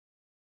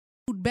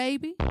mood,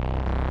 baby. We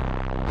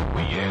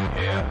in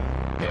here,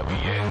 yeah, we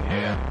in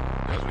here,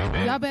 'cause we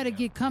been. Y'all better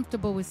get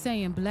comfortable with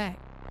saying black.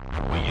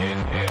 We in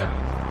here,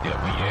 yeah,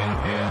 we in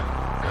here,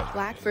 'cause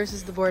Black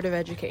versus the Board of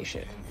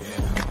Education.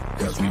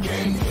 we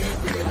came here,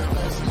 rid of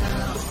us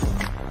now.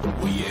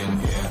 We in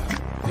here,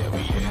 yeah, we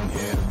in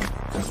here,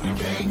 'cause we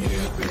came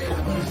here, rid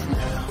of us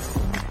now.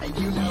 And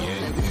you know,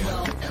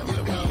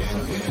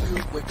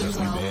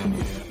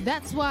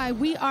 That's why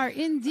we are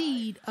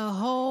indeed a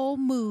whole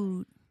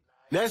mood.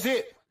 That's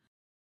it.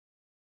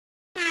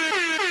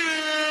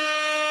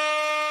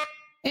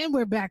 And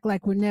we're back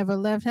like we never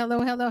left.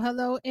 Hello, hello,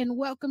 hello, and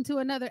welcome to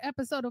another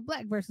episode of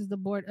Black versus the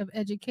Board of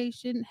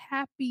Education.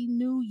 Happy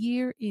New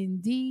Year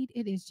indeed.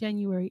 It is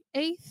January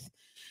 8th,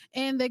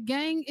 and the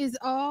gang is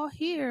all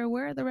here.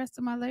 Where are the rest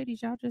of my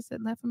ladies? Y'all just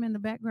left them in the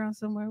background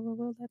somewhere.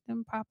 We'll let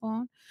them pop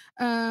on.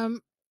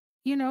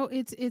 You know,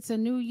 it's a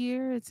new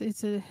year.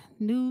 It's a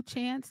new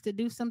chance to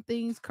do some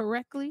things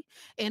correctly.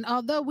 And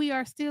although we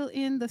are still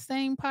in the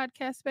same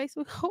podcast space,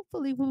 we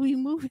hopefully will be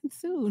moving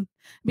soon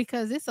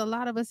because it's a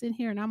lot of us in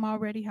here and I'm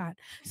already hot.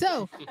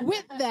 So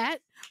with that,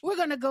 we're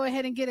going to go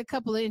ahead and get a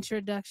couple of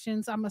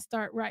introductions. I'm going to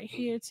start right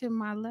here to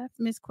my left.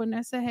 Miss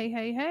Quinessa. Hey,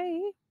 hey,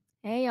 hey.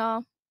 Hey,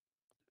 y'all.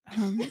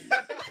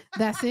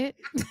 That's it.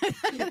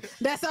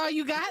 That's all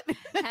you got.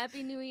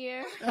 Happy New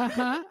Year.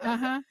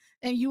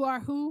 And you are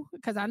who?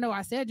 Because I know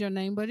I said your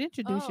name, but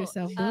introduce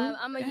yourself, boo.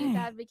 I'm a youth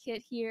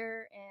advocate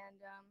here, and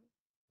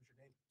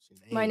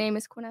my name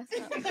is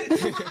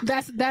Quinessa.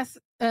 That's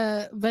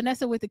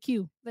Vanessa with a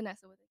Q.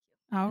 Vanessa with a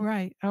Q. All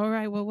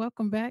right. Well,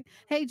 welcome back.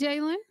 Hey,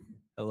 Jalen.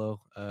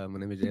 Hello, my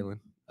name is Jalen.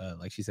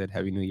 Like she said,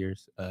 Happy New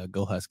Year's.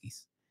 Go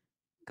Huskies.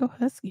 Go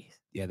Huskies.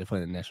 Yeah, they're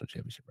playing the national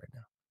championship right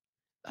now.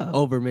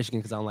 Oh. Over Michigan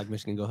because I don't like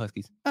Michigan. Go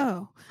Huskies.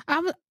 Oh,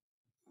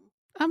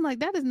 I'm like,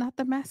 that is not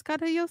the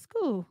mascot of your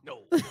school.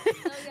 No.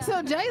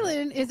 So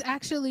Jalen is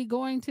actually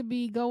going to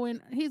be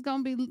he's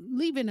going to be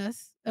leaving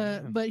us,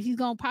 but he's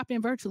going to pop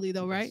in virtually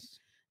though, right?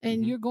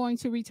 And you're going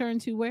to return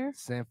to where?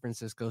 San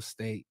Francisco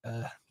State.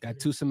 Got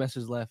 2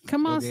 semesters left.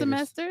 Come on, Gators.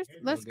 semesters.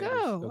 Let's Gators.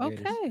 go. Go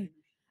Gators. Okay.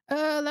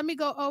 Let me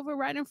go over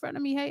right in front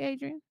of me. Hey,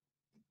 Adrian.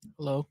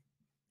 Hello.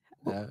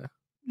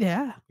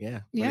 Yeah. My Yeah.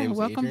 name's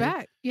Welcome Adrian.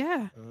 back.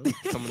 Yeah.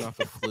 Coming off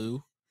a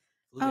flu.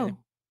 Oh.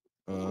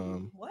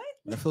 What?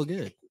 I feel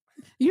good.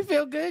 You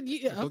feel good?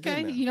 feel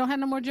Okay. good now. You don't have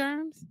no more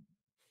germs?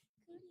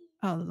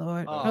 Oh,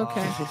 Lord.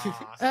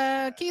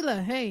 Okay.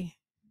 Keela, hey.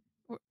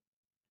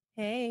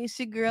 Hey, it's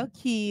your girl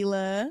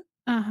Keela.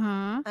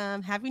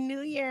 Uh-huh. Happy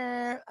New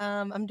Year.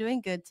 I'm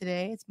doing good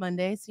today. It's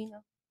Monday, so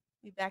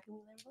we back and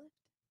we never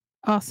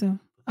left.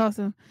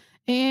 Awesome.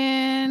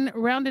 And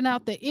rounding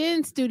out the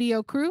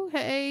in-studio crew,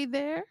 hey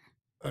there.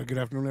 Good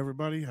afternoon,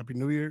 everybody. Happy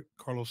New Year.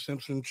 Carlos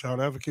Simpson,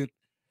 child advocate,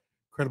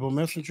 credible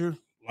messenger,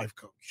 life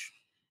coach.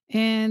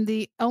 And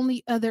the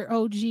only other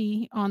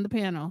OG on the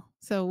panel.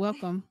 So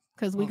welcome,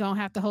 because we're going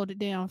to have to hold it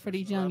down for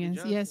these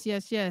youngins.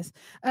 Yes.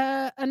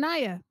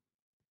 Anaya.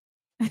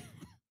 Hey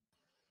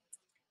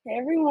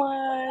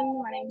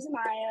everyone, my name's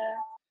Anaya.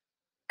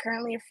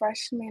 Currently a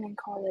freshman in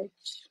college.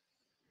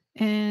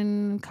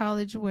 And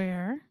college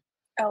where?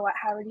 Oh, at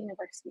Howard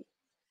University.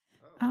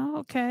 Oh,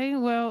 okay.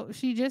 Well,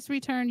 she just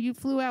returned. You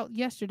flew out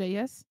yesterday,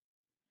 yes?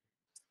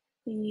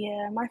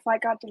 Yeah, my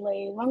flight got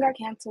delayed. One got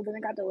canceled, then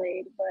it got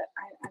delayed, but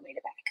I made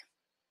it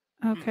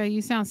back. Okay,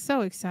 you sound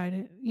so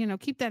excited.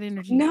 Keep that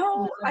energy.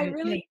 No, I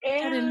really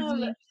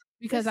am.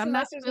 Because This I'm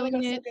not semester's gonna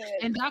feeling go it. so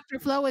good. And Dr.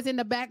 Flo is in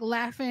the back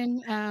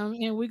laughing.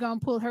 And we're gonna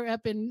pull her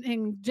up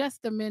in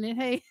just a minute.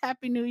 Hey,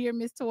 Happy New Year,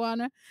 Miss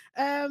Tawana.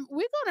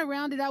 We're gonna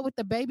round it out with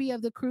the baby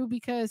of the crew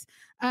because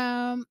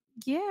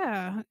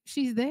yeah,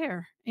 she's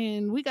there.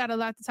 And we got a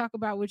lot to talk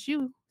about with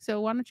you. So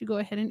why don't you go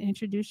ahead and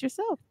introduce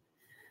yourself?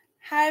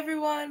 Hi,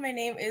 everyone. My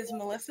name is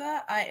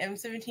Melissa. I am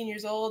 17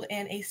 years old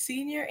and a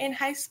senior in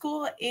high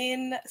school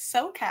in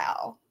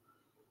SoCal.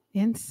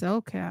 In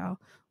SoCal.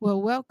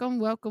 Well,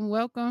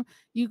 welcome,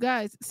 you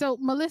guys. So,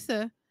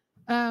 Melissa,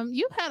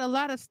 you've had a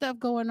lot of stuff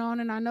going on,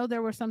 and I know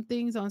there were some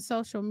things on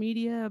social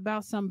media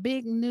about some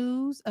big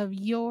news of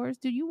yours.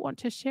 Do you want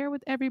to share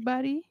with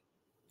everybody?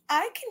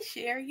 I can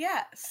share,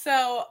 yeah.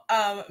 So,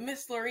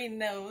 Miss Lorene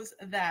knows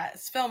that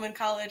Spelman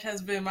College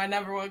has been my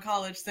 #1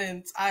 college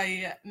since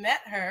I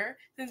met her,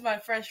 since my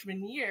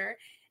freshman year.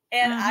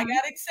 And I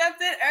got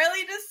accepted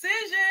early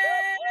decision.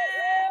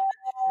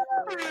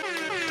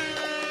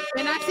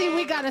 And I see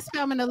we got a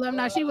Spelman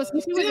alumni. She was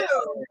You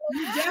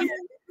definitely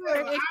could.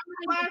 I'm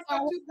a class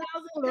of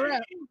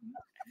 2000,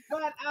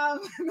 but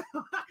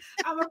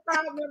I'm a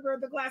proud member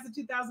of the class of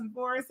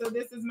 2004. So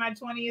this is my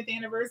 20th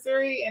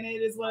anniversary, and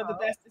it is one of the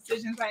best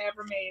decisions I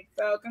ever made.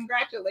 So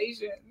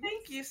congratulations.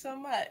 Thank you so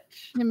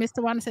much. And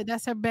Mr. Wanda said,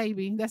 that's her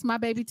baby. That's my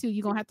baby too.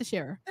 You're going to have to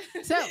share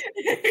her. So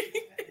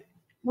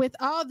with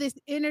all this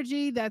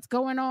energy that's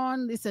going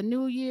on, it's a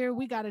new year.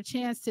 We got a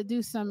chance to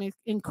do some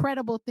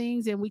incredible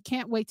things, and we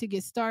can't wait to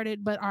get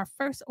started. But our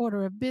first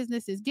order of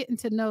business is getting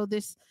to know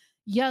this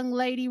young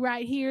lady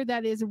right here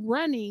that is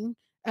running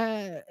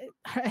her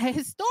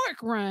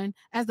historic run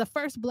as the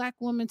first Black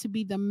woman to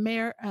be the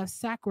mayor of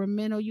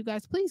Sacramento. You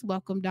guys, please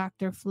welcome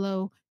Dr.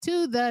 Flo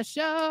to the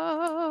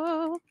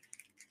show.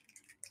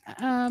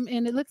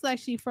 And it looks like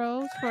she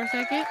froze for a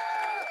second.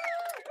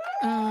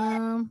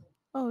 Oh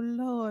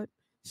Lord.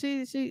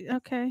 She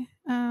okay.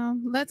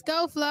 Let's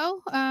go,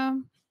 Flo.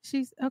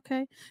 She's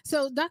okay.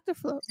 So Dr.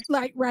 Flo,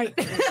 like, right.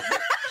 I don't know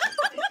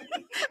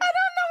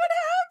what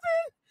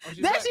happened. Oh,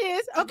 there back. She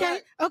is. Okay.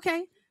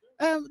 Okay.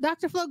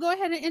 Dr. Flo, go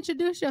ahead and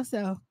introduce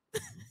yourself.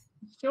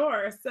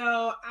 Sure.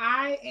 So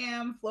I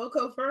am Flo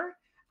Kofer.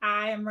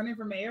 I am running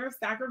for mayor of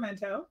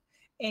Sacramento.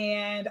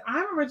 And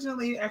I'm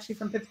originally actually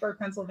from Pittsburgh,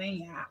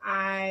 Pennsylvania.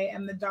 I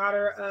am the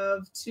daughter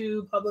of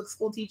 2 public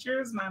school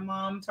teachers. My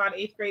mom taught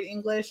 8th grade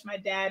English. My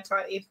dad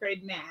taught 8th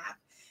grade math.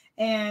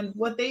 And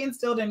what they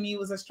instilled in me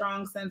was a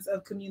strong sense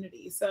of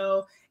community.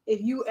 So if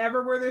you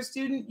ever were their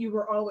student, you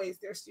were always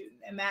their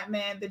student. And that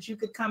meant that you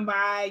could come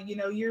by,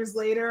 years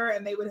later,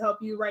 and they would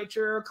help you write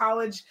your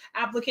college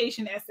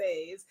application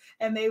essays.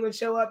 And they would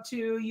show up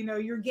to,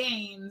 your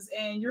games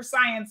and your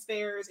science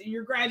fairs and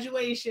your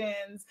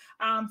graduations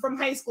from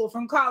high school,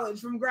 from college,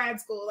 from grad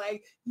school.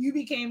 Like, you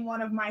became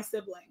one of my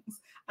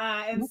siblings.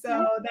 And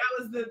so that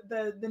was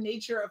the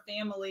nature of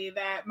family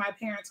that my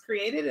parents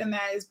created. And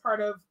that is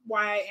part of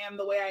why I am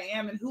the way I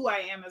am and who I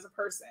am as a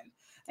person.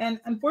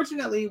 And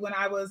unfortunately, when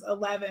I was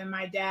 11,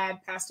 my dad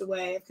passed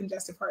away of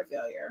congestive heart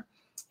failure.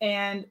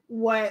 And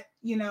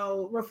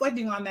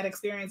reflecting on that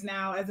experience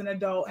now as an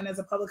adult and as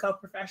a public health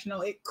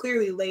professional, it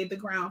clearly laid the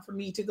ground for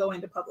me to go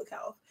into public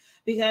health.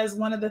 Because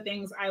one of the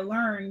things I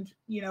learned,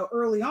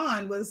 early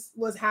on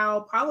was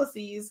how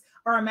policies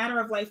are a matter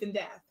of life and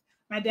death.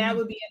 My dad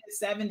would be in his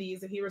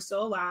 70s if he were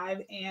still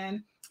alive.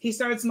 And he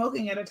started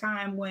smoking at a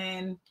time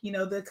when,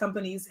 the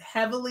companies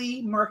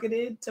heavily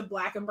marketed to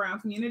Black and brown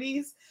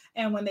communities.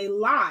 And when they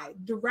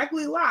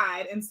directly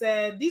lied and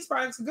said, these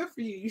products are good for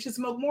you, you should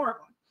smoke more of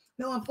them,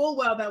 knowing full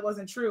well that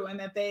wasn't true, and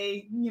that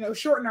they,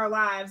 shorten our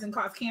lives and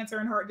cause cancer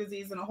and heart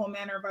disease and a whole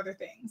manner of other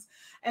things.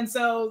 And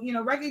so,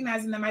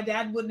 recognizing that my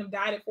dad wouldn't have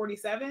died at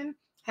 47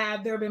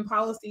 had there been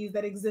policies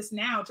that exist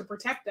now to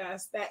protect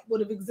us that would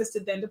have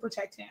existed then to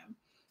protect him.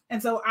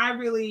 And so I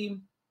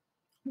really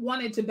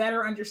wanted to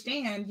better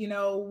understand,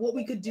 what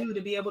we could do to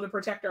be able to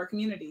protect our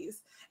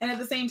communities. And at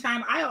the same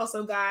time, I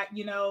also got,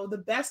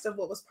 the best of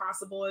what was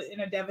possible in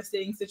a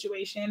devastating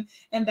situation,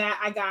 and that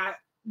I got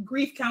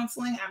grief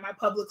counseling at my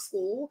public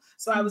school.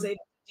 So I was able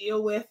to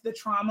deal with the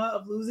trauma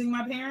of losing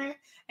my parent.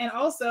 And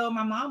also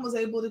my mom was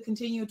able to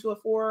continue to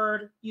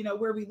afford,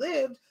 where we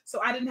lived. So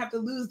I didn't have to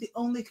lose the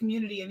only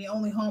community and the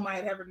only home I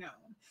had ever known.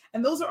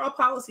 And those are all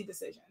policy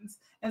decisions.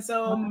 And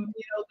so, we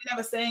have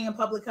a saying in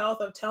public health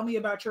of tell me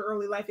about your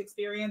early life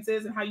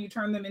experiences and how you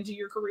turn them into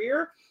your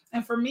career.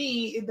 And for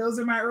me, those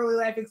are my early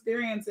life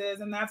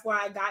experiences. And that's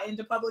why I got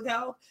into public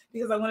health,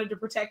 because I wanted to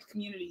protect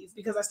communities,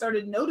 because I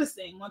started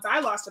noticing once I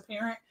lost a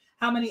parent,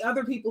 how many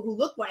other people who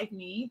looked like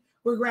me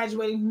were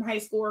graduating from high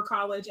school or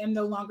college and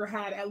no longer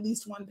had at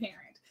least one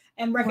parent,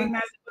 and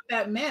recognizing what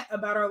that meant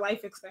about our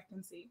life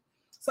expectancy.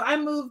 So I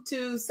moved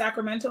to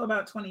Sacramento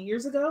about 20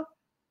 years ago.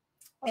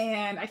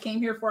 And I came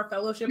here for a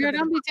fellowship. Girl,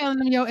 don't be telling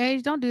them your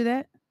age. Don't do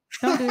that.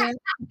 Don't do that.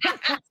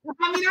 I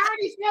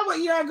already said what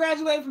year I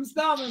graduated from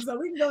Spelman, so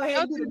we can go ahead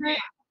and do the math.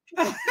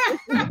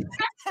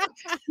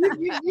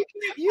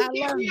 you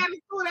can't be out of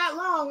school that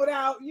long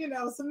without,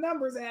 some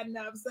numbers adding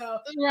up. So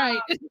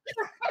right.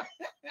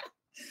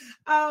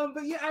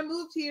 But yeah, I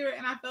moved here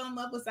and I fell in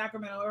love with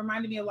Sacramento. It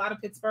reminded me a lot of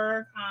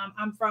Pittsburgh.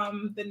 I'm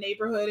from the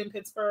neighborhood in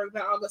Pittsburgh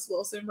that August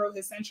Wilson wrote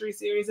his Century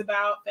series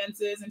about,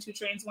 Fences and Two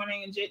Trains, One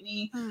in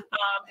Jitney.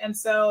 And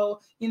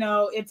so,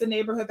 it's a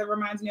neighborhood that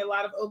reminds me a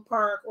lot of Oak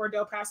Park or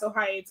Del Paso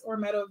Heights or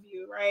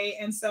Meadowview, right?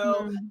 And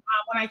so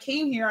when I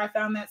came here, I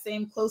found that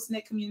same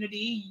close-knit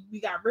community. We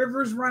got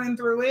rivers running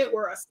through it.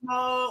 We're a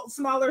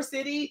smaller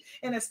city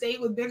in a state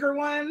with bigger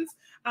ones.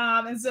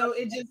 And so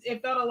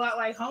it felt a lot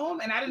like home,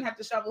 and I didn't have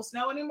to shovel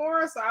snow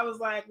anymore. So I was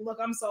like, look,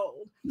 I'm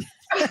sold.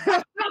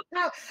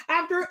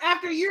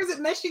 After years at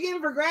Michigan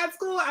for grad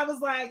school, I was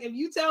like, if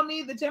you tell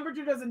me the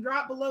temperature doesn't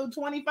drop below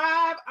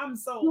 25, I'm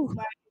sold.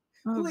 Like,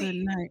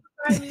 please.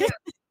 Good night.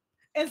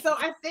 And so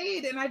I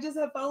stayed, and I just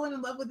have fallen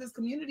in love with this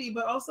community,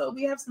 but also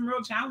we have some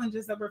real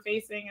challenges that we're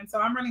facing. And so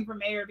I'm running for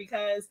mayor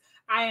because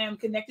I am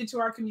connected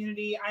to our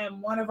community. I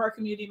am one of our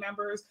community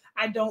members.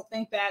 I don't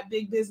think that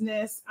big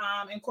business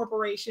and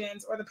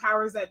corporations or the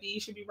powers that be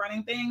should be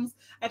running things.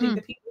 I think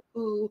the people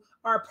who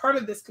are part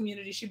of this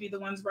community should be the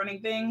ones running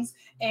things.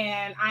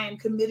 And I am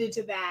committed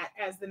to that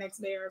as the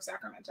next mayor of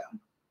Sacramento.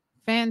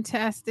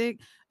 Fantastic.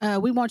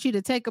 We want you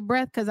to take a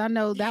breath, because I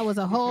know that was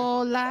a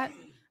whole lot.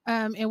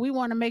 And we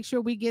want to make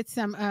sure we get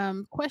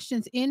some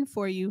questions in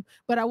for you.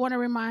 But I want to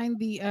remind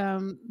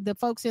the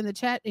folks in the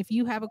chat, if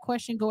you have a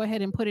question, go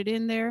ahead and put it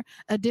in there.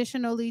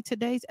 Additionally,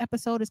 today's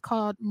episode is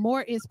called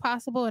More is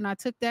Possible. And I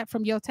took that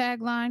from your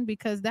tagline,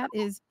 because that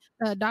is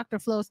Dr.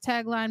 Flo's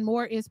tagline,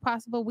 More is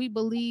Possible. We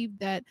believe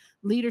that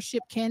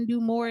leadership can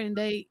do more, and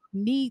they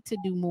need to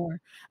do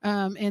more.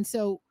 And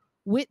so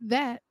with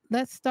that,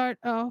 let's start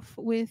off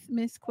with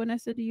Miss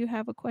Quinessa. Do you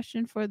have a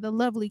question for the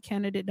lovely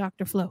candidate,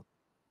 Dr. Flo?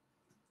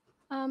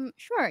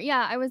 Sure.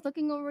 Yeah, I was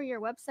looking over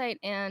your website,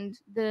 and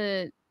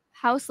the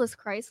houseless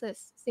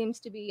crisis seems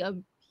to be a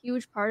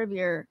huge part of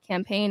your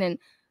campaign.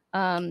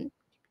 And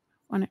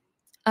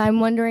I'm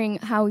wondering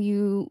how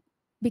you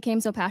became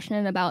so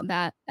passionate about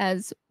that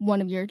as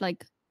one of your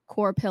like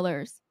core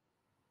pillars.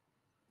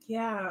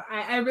 Yeah,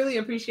 I really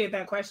appreciate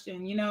that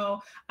question,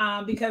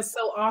 because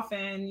so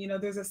often,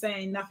 there's a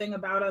saying, nothing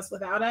about us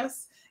without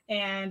us.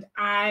 And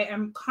I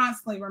am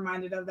constantly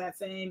reminded of that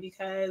saying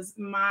because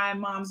my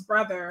mom's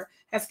brother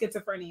has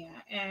schizophrenia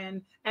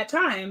and at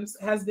times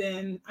has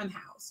been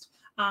unhoused.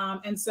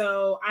 And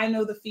so I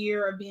know the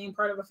fear of being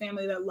part of a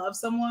family that loves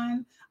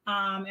someone,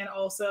 and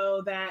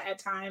also that at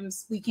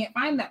times we can't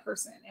find that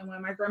person. And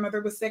when my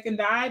grandmother was sick and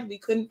died, we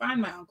couldn't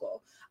find my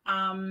uncle.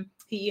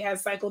 He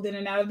has cycled in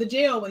and out of the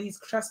jail when he's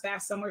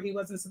trespassed somewhere he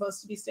wasn't supposed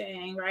to be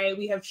staying, right?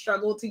 We have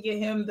struggled to get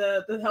him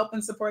the help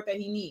and support that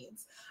he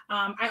needs.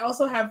 I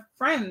also have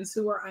friends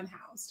who are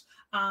unhoused.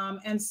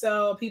 And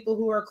so people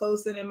who are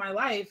close in my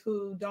life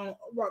who don't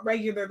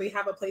regularly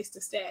have a place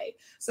to stay.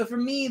 So for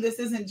me, this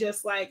isn't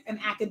just like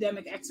an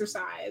academic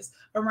exercise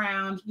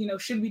around,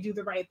 should we do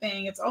the right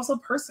thing? It's also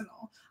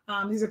personal.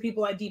 These are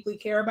people I deeply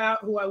care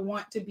about, who I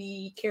want to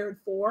be cared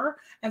for.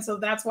 And so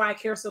that's why I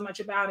care so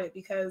much about it,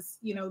 because,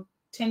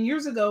 10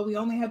 years ago, we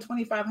only had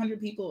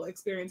 2,500 people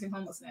experiencing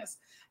homelessness.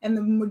 And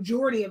the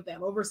majority of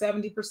them, over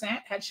 70%,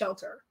 had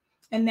shelter.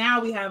 And now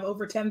we have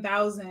over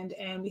 10,000,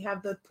 and we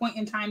have the point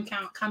in time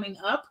count coming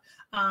up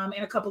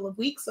in a couple of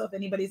weeks. So if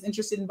anybody's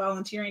interested in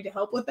volunteering to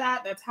help with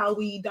that, that's how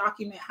we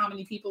document how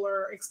many people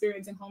are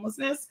experiencing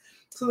homelessness.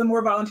 So the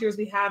more volunteers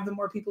we have, the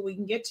more people we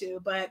can get to.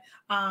 But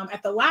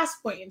at the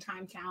last point in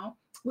time count,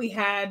 we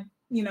had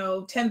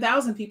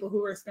 10,000 people who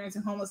were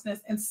experiencing homelessness,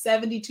 and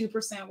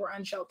 72% were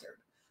unsheltered.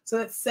 So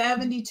that's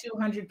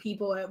 7,200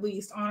 people at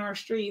least on our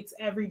streets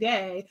every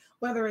day,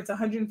 whether it's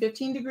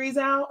 115 degrees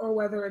out or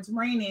whether it's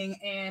raining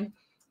and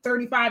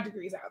 35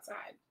 degrees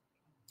outside.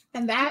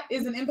 And that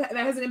is an impact,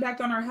 that has an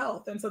impact on our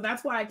health. And so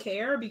that's why I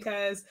care,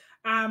 because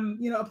I'm,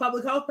 a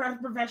public health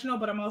professional,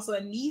 but I'm also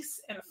a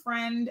niece and a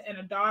friend and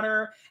a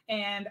daughter.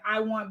 And I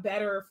want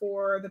better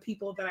for the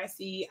people that I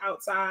see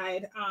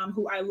outside,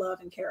 who I love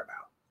and care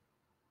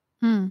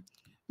about.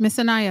 Miss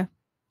Anaya.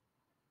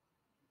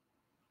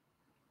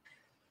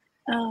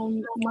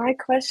 My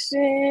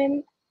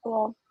question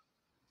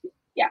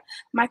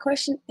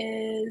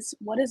is,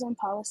 what is on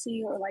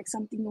policy or like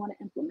something you want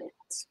to implement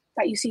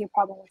that you see a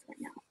problem with right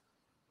now?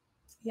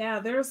 Yeah,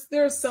 there's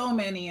so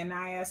many,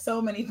 Anaya,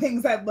 so many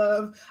things I'd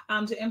love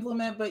to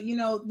implement. But,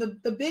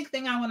 the big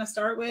thing I want to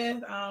start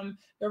with,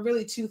 there are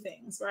really two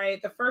things, right?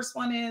 The first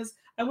one is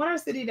I want our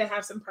city to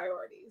have some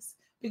priorities,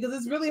 because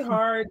it's really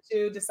hard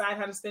to decide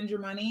how to spend your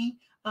money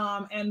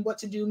and what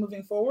to do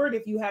moving forward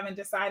if you haven't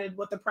decided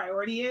what the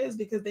priority is,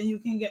 because then you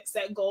can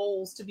set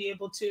goals to be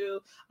able to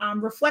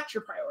reflect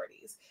your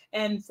priorities.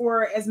 And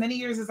for as many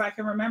years as I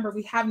can remember,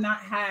 we have not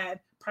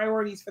had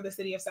priorities for the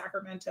city of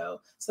Sacramento.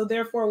 So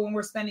therefore, when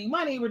we're spending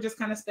money, we're just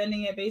kind of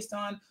spending it based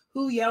on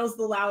who yells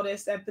the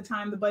loudest at the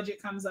time the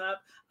budget comes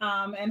up.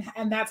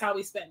 And that's how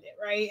we spend it,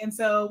 right? And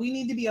so we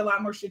need to be a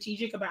lot more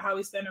strategic about how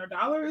we spend our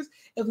dollars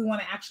if we want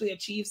to actually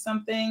achieve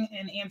something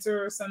and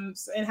answer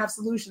and have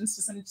solutions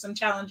to some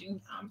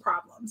challenging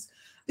problems.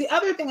 The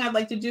other thing I'd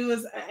like to do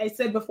is, I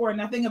said before,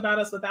 nothing about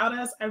us without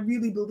us. I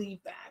really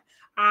believe that.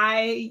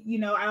 I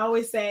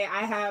always say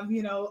I have,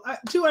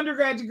 2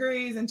 undergrad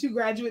degrees and 2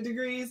 graduate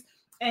degrees.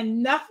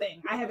 And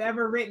nothing I have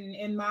ever written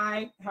in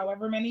my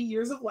however many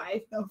years of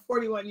life,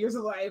 41 years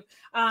of life,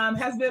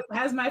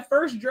 has my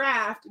first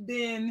draft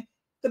been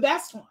the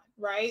best one,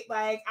 right?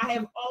 Like, I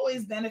have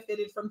always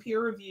benefited from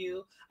peer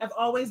review. I've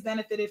always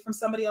benefited from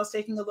somebody else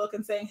taking a look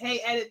and saying, hey,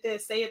 edit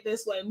this, say it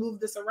this way, move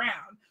this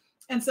around.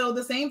 And so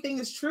the same thing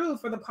is true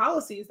for the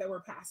policies that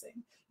we're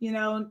passing.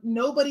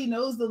 Nobody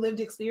knows the lived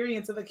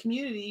experience of a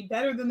community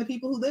better than the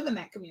people who live in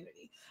that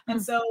community.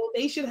 And so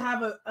they should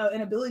have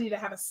an ability to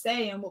have a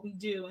say in what we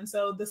do. And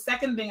so the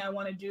second thing I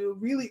want to do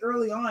really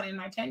early on in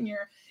my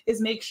tenure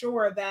is make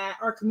sure that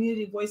our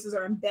community voices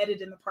are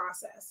embedded in the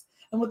process.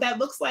 And what that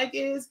looks like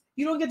is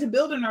you don't get to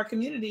build in our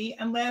community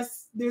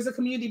unless there's a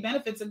community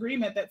benefits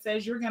agreement that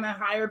says you're going to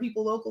hire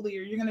people locally,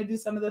 or you're going to do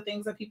some of the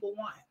things that people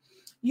want.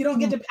 You don't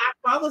get to pass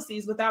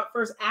policies without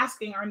first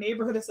asking our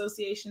neighborhood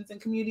associations and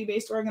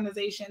community-based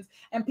organizations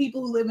and people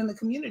who live in the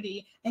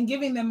community and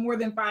giving them more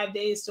than 5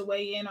 days to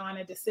weigh in on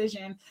a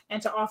decision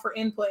and to offer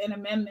input and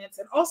amendments,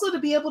 and also to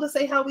be able to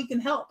say how we can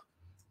help.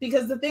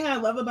 Because the thing I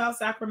love about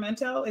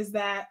Sacramento is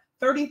that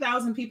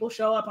 30,000 people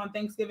show up on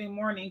Thanksgiving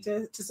morning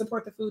to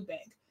support the food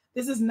bank.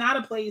 This is not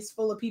a place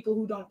full of people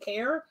who don't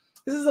care.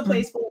 This is a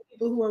place full of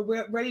people who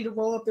are ready to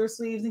roll up their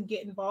sleeves and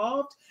get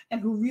involved,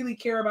 and who really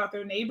care about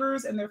their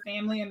neighbors and their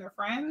family and their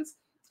friends.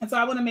 And so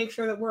I want to make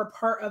sure that we're a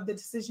part of the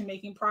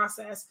decision-making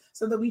process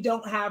so that we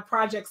don't have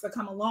projects that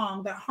come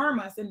along that harm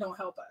us and don't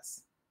help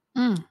us.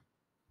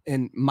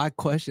 And my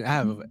question, I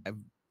have a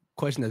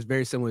question that's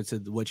very similar to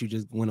what you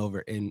just went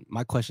over. And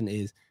my question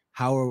is,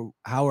 how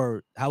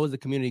is the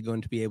community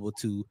going to be able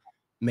to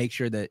make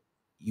sure that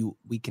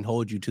we can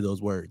hold you to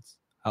those words?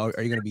 How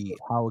are you going to be?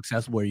 How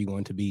accessible are you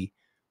going to be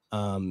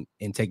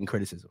in taking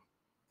criticism?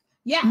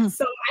 Yeah,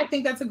 so I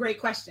think that's a great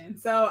question.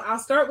 So I'll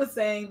start with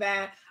saying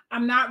that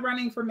I'm not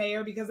running for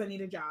mayor because I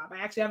need a job. I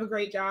actually have a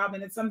great job,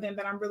 and it's something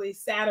that I'm really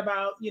sad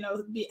about,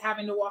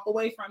 having to walk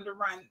away from to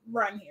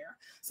run here.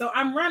 So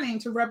I'm running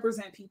to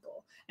represent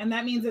people. And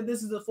that means that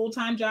this is a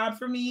full-time job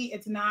for me.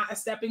 It's not a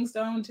stepping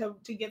stone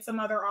to get some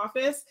other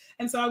office.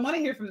 And so I want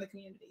to hear from the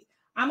community.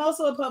 I'm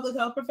also a public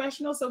health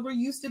professional, so we're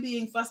used to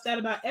being fussed at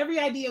about every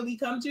idea we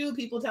come to.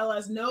 People tell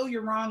us, no,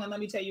 you're wrong, and let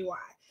me tell you why.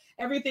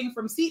 Everything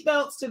from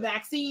seatbelts to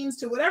vaccines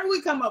to whatever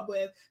we come up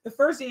with, the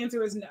first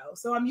answer is no.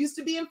 So I'm used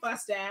to being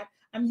fussed at.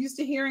 I'm used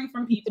to hearing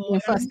from people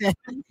and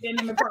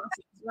understanding the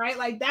process, right?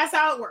 Like that's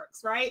how it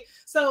works, right?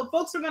 So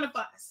folks are going to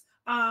fuss.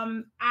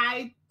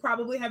 I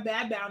probably have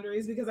bad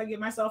boundaries because I give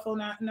my cell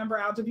phone number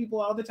out to people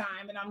all the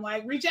time. And I'm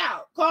like, reach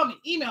out, call me,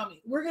 email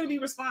me. We're going to be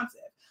responsive.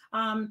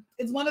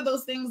 It's one of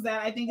those things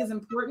that I think is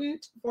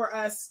important for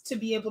us to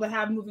be able to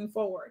have moving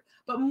forward.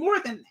 But more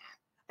than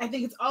that, I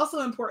think it's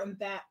also important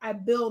that I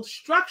build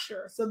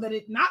structure so that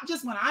it not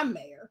just when I'm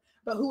mayor,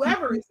 but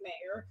whoever is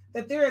mayor,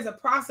 that there is a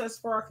process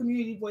for our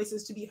community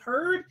voices to be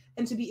heard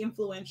and to be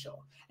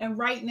influential. And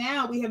right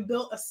now we have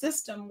built a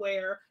system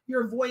where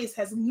your voice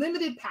has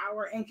limited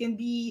power and can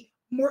be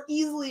more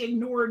easily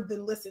ignored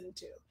than listened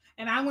to.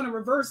 And I want to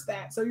reverse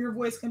that so your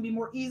voice can be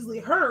more easily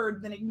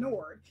heard than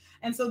ignored.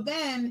 And so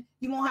then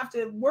you won't have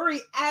to worry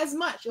as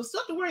much. You'll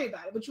still have to worry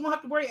about it, but you won't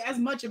have to worry as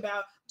much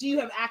about, do you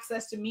have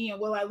access to me and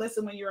will I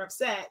listen when you're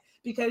upset?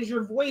 Because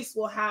your voice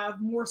will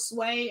have more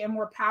sway and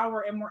more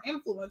power and more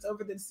influence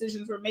over the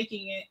decisions we're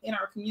making in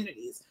our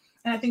communities.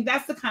 And I think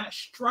that's the kind of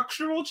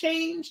structural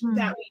change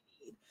that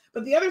we need.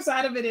 But the other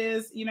side of it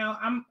is,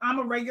 I'm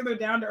a regular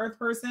down-to-earth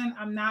person.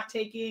 I'm not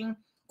taking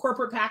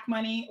corporate PAC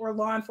money or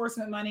law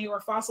enforcement money or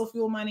fossil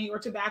fuel money or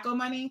tobacco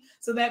money.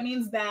 So that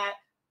means that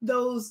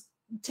those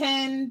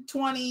 $10,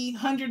 $20,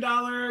 $100,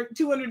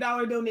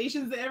 $200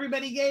 donations that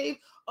everybody gave,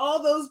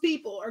 all those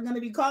people are going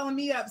to be calling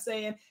me up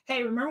saying,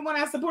 hey, remember when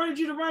I supported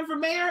you to run for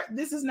mayor?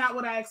 This is not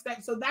what I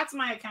expect. So that's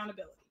my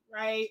accountability,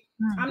 right?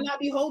 I'm not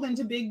beholden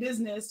to big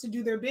business to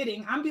do their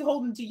bidding. I'm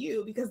beholden to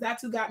you because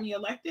that's who got me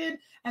elected.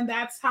 And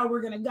that's how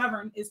we're going to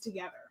govern is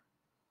together.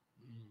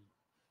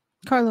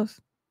 Carlos.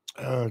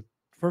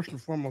 First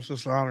and foremost,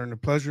 it's an honor and a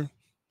pleasure.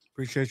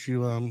 Appreciate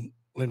you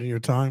lending your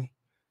time.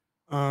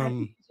 Thank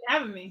you for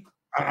having me.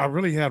 I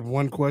really had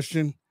one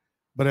question,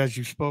 but as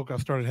you spoke, I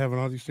started having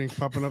all these things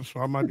popping up, so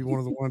I might be one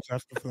of the ones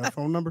asking for that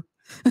phone number.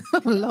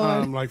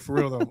 Lord. Like for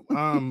real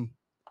though.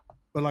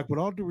 But like with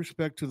all due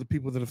respect to the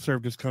people that have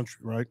served this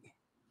country, right?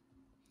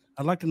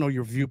 I'd like to know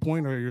your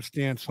viewpoint or your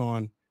stance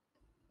on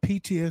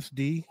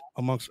PTSD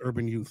amongst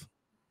urban youth.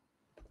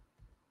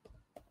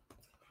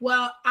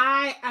 Well,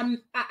 I'm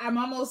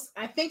almost,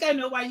 I think I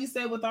know why you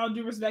said with all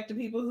due respect to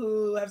people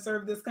who have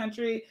served this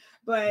country,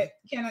 but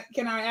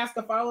can I ask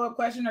a follow-up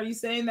question? Are you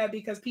saying that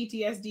because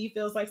PTSD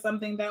feels like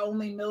something that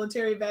only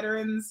military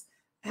veterans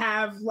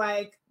have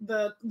like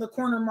the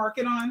corner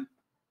market on?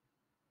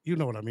 You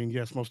know what I mean?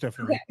 Yes, most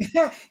definitely.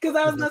 Because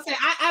I was gonna say,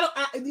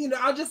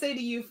 I'll just say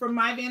to you from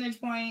my vantage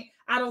point,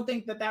 I don't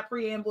think that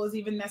preamble is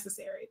even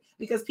necessary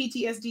because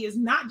PTSD is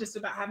not just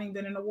about having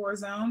been in a war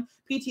zone.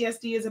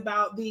 PTSD is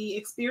about the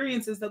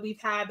experiences that we've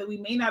had that we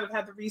may not have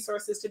had the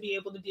resources to be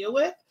able to deal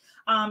with.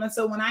 And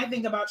so when I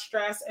think about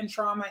stress and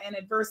trauma and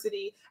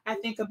adversity, I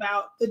think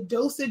about the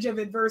dosage of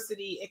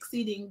adversity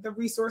exceeding the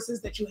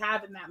resources that you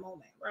have in that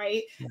moment,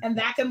 right? And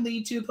that can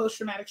lead to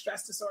post-traumatic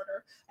stress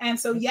disorder. And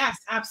so, yes,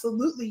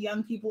 absolutely,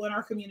 young people in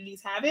our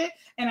communities have it.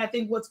 And I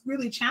think what's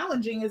really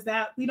challenging is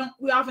that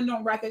we often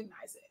don't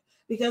recognize it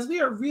because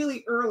we are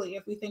really early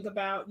if we think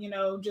about,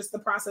 just the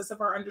process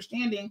of our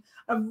understanding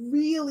of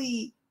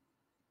really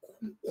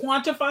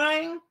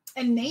quantifying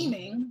and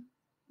naming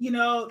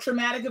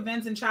traumatic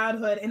events in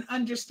childhood and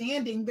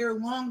understanding their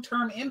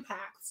long-term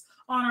impacts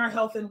on our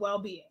health and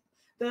well-being.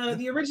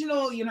 The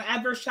original,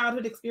 adverse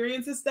childhood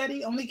experiences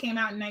study only came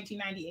out in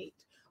 1998,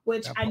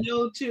 which I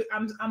know too,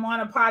 I'm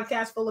on a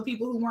podcast full of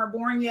people who weren't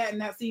born yet.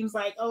 And that seems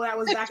like, oh, that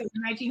was back in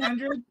the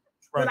 1900s.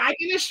 Right. But I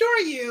can assure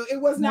you,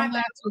 it was not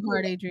that too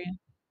hard, Adrian.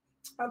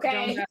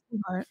 Okay.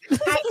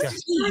 I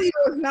assure you,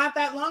 it was not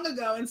that long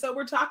ago. And so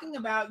we're talking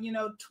about,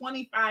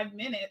 25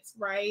 minutes,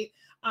 right?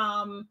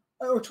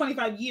 Or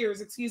 25 years,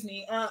 excuse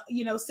me,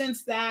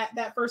 since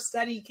that first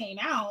study came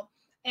out,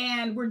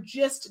 and we're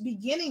just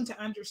beginning to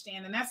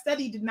understand. And that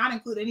study did not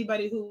include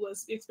anybody who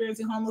was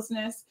experiencing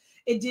homelessness.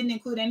 It didn't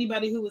include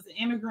anybody who was an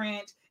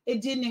immigrant.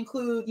 It didn't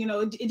include,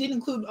 it didn't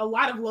include a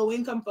lot of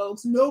low-income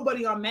folks.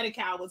 Nobody on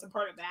Medi-Cal was a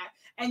part of that.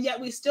 And yet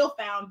we still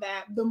found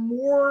that the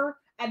more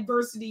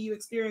adversity you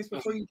experienced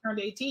before you turned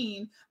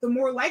 18, the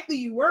more likely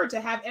you were to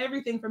have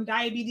everything from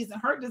diabetes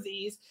and heart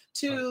disease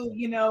to,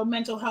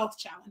 mental health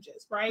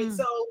challenges, right?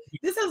 So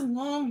this has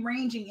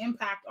long-ranging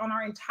impact on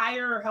our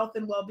entire health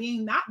and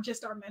well-being, not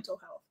just our mental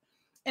health.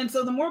 And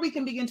so the more we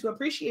can begin to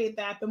appreciate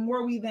that, the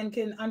more we then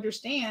can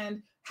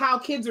understand how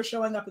kids are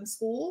showing up in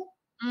school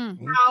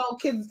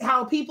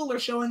how people are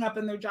showing up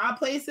in their job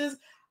places.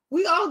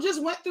 We all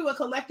just went through a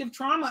collective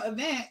trauma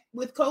event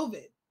with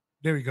COVID.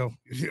 There we go.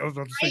 I was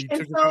about to say,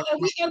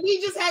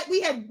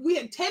 we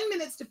had 10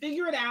 minutes to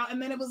figure it out, and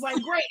then it was like,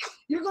 great,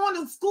 you're going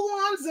to school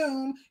on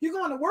Zoom, you're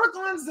going to work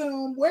on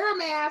Zoom, wear a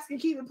mask and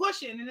keep it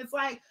pushing. And it's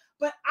like,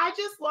 but I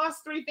just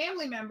lost 3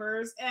 family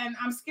members and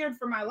I'm scared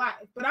for my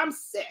life, but I'm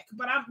sick,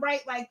 but I'm right.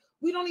 Like,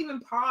 we don't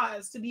even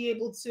pause to be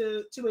able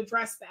to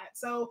address that.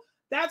 So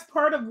that's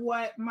part of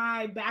what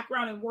my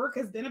background and work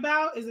has been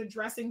about, is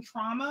addressing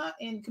trauma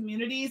in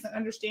communities and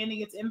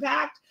understanding its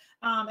impact.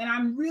 And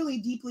I'm really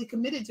deeply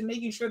committed to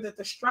making sure that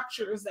the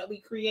structures that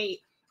we create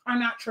are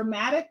not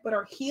traumatic, but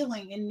are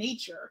healing in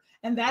nature.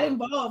 And that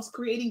involves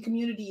creating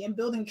community and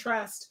building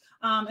trust,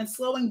 and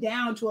slowing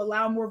down to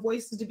allow more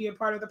voices to be a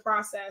part of the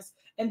process,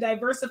 and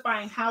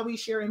diversifying how we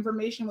share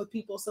information with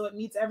people so it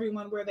meets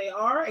everyone where they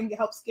are and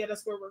helps get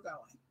us where we're going.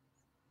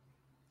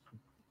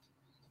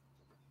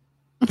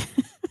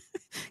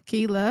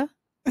 Keila.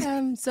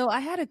 So I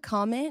had a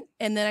comment,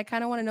 and then I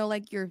kind of want to know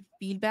like your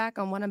feedback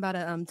on what I'm about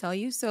to tell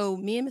you. So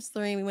me and Miss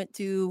Lorraine, we went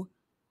to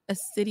a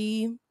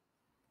city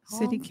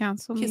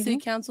council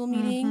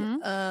meeting,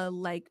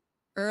 like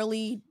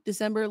early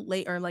December,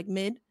 late or like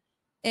mid,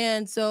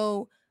 and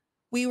so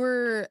we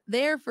were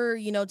there for,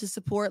 you know, to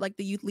support like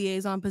the youth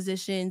liaison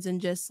positions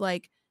and just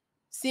like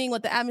seeing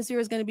what the atmosphere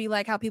was going to be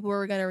like, how people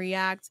were going to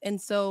react. And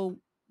so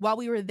while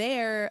we were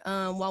there,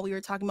 while we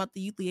were talking about the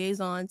youth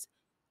liaisons,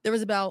 there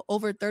was about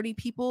over 30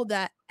 people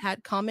that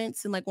had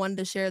comments and like wanted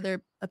to share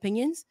their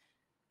opinions.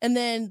 And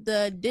then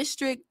the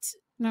district,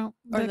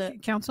 the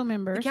council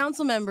members,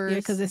 yeah,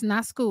 because it's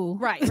not school.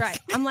 Right.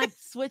 I'm like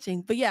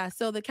switching, but yeah.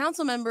 So the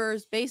council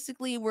members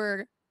basically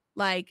were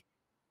like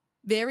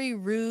very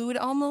rude,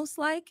 almost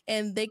like,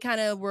 and they kind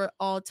of were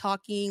all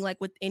talking like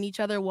within each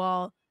other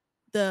while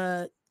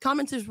the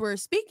commenters were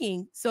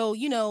speaking. So,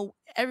 you know,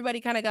 everybody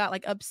kind of got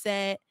like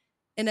upset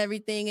and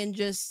everything, and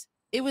just,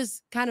 it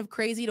was kind of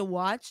crazy to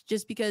watch,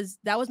 just because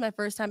that was my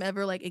first time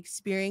ever like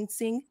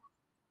experiencing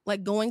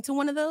like going to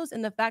one of those.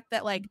 And the fact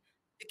that like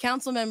the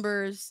council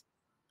members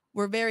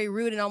were very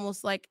rude and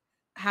almost like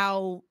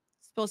how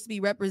supposed to be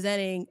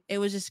representing, it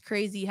was just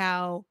crazy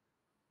how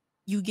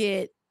you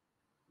get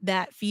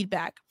that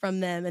feedback from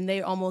them and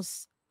they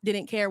almost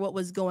didn't care what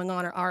was going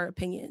on or our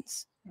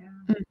opinions.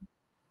 Yeah.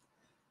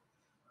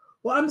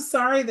 Well, I'm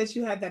sorry that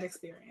you had that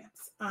experience.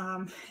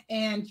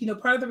 And, you know,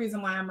 part of the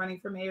reason why I'm running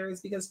for mayor is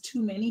because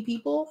too many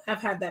people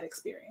have had that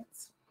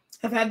experience,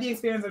 have had the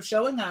experience of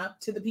showing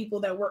up to the people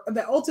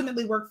that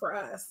ultimately work for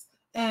us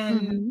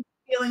and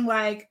feeling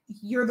like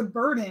you're the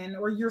burden,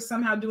 or you're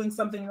somehow doing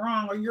something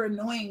wrong, or you're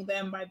annoying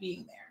them by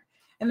being there.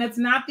 And that's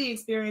not the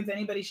experience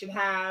anybody should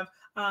have,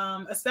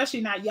 especially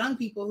not young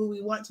people who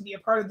we want to be a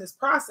part of this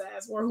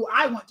process, or who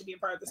I want to be a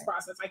part of this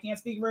process. I can't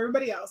speak for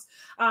everybody else,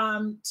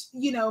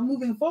 you know,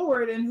 moving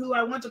forward, and who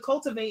I want to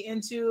cultivate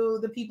into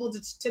the people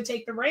to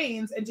take the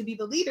reins and to be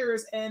the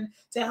leaders and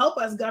to help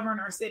us govern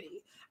our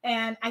city.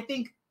 And I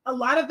think a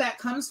lot of that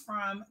comes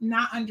from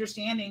not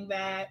understanding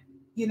that,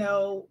 you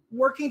know,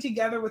 working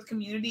together with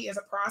community is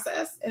a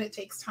process and it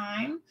takes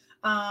time.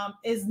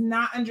 Is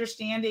not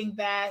understanding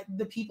that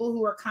the people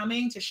who are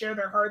coming to share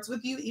their hearts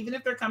with you, even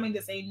if they're coming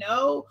to say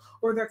no,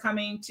 or they're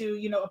coming to,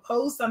 you know,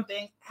 oppose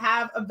something,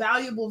 have a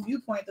valuable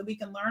viewpoint that we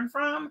can learn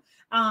from,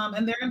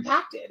 and they're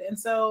impacted. And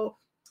so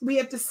we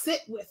have to sit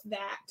with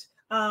that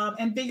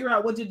and figure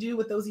out what to do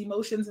with those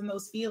emotions and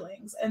those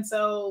feelings. And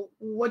so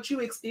what you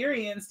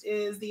experienced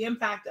is the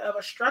impact of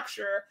a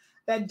structure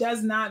that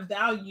does not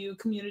value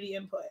community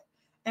input.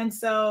 And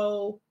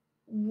so,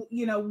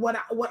 you know, what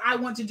I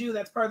want to do,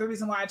 that's part of the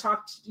reason why I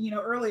talked, you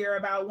know, earlier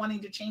about wanting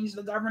to change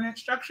the governance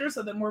structure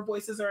so that more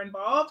voices are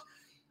involved.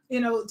 You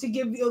know, to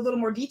give you a little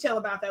more detail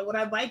about that, what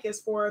I'd like is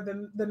for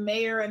the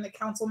mayor and the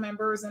council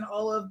members and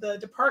all of the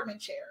department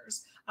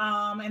chairs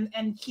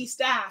and key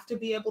staff to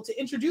be able to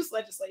introduce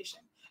legislation.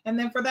 And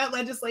then for that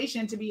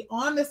legislation to be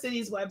on the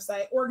city's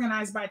website,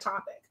 organized by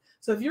topic.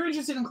 So if you're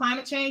interested in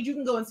climate change, you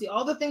can go and see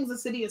all the things the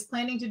city is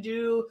planning to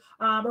do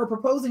or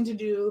proposing to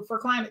do for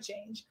climate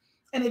change.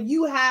 And if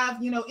you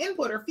have, you know,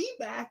 input or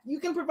feedback, you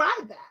can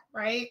provide that,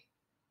 right?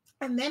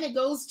 And then it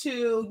goes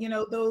to, you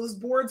know, those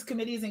boards,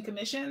 committees, and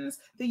commissions,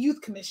 the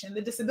Youth Commission, the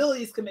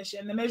Disabilities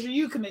Commission, the Measure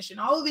U Commission,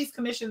 all of these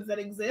commissions that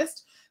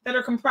exist that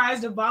are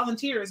comprised of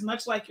volunteers,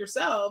 much like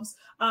yourselves,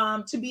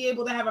 to be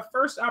able to have a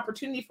first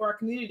opportunity for our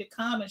community to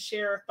come and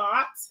share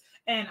thoughts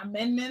and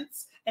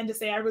amendments, and to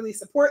say, I really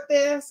support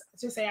this,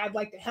 to say, I'd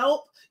like to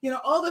help, you know,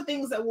 all the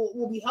things that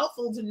will be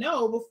helpful to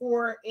know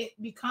before it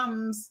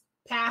becomes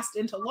passed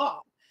into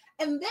law.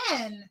 And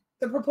then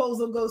the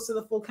proposal goes to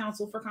the full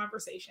council for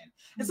conversation.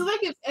 And so that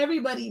gives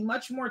everybody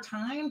much more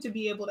time to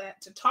be able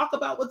to talk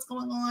about what's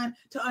going on,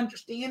 to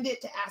understand it,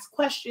 to ask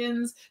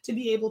questions, to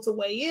be able to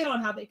weigh in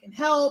on how they can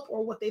help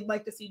or what they'd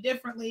like to see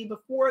differently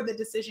before the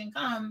decision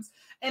comes.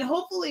 And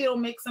hopefully it'll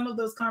make some of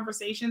those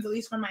conversations, at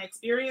least from my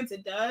experience,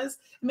 it does.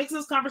 It makes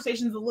those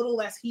conversations a little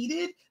less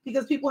heated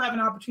because people have an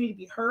opportunity to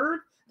be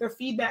heard, their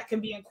feedback can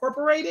be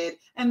incorporated,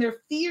 and their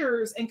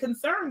fears and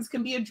concerns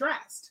can be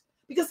addressed.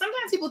 Because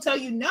sometimes people tell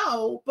you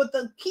no, but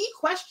the key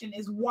question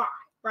is why,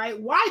 right?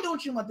 Why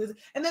don't you want this?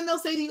 And then they'll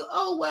say to you,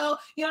 oh, well,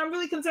 I'm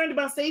really concerned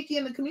about safety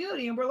in the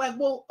community. And we're like,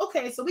 well,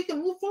 okay, so we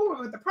can move forward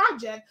with the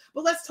project,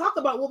 but let's talk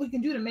about what we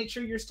can do to make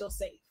sure you're still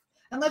safe.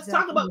 And let's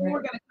talk about when we're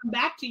going to come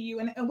back to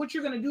you and what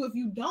you're going to do if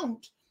you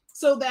don't,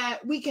 so that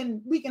we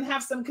can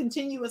have some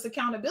continuous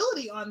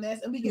accountability on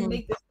this and we can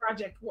make this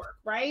project work,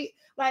 right?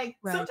 Like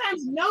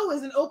sometimes no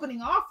is an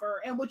opening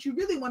offer. And what you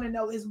really want to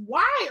know is,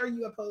 why are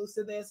you opposed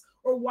to this,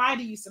 or why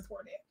do you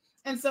support it?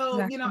 And so,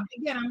 again,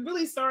 I'm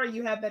really sorry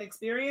you had that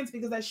experience,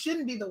 because that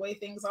shouldn't be the way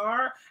things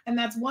are. And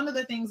that's one of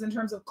the things in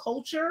terms of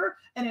culture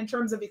and in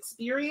terms of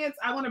experience.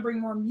 I want to bring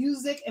more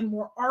music and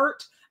more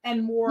art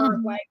and more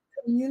like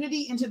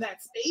community into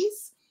that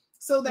space,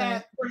 so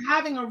that we're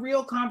having a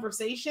real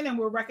conversation and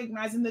we're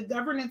recognizing that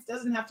governance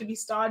doesn't have to be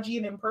stodgy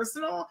and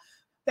impersonal,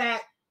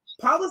 that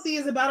policy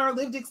is about our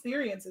lived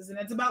experiences and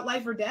it's about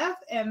life or death,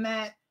 and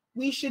that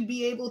we should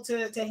be able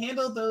to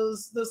handle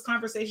those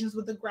conversations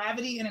with the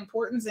gravity and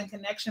importance and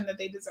connection that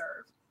they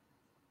deserve.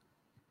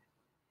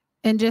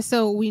 And just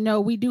so we know,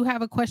 we do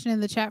have a question in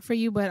the chat for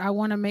you, but I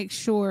want to make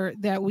sure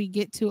that we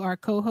get to our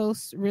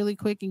co-hosts really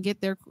quick and get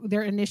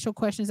their initial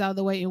questions out of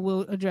the way, and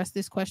we'll address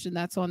this question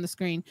that's on the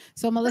screen.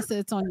 So Melissa,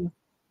 it's on you.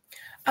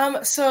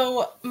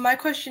 So my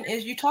question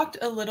is, you talked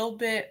a little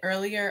bit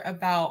earlier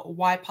about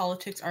why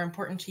politics are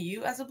important to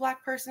you as a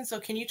Black person. So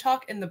can you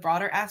talk in the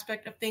broader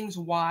aspect of things,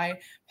 why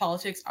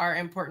politics are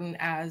important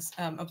as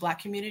a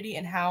Black community,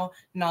 and how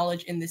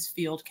knowledge in this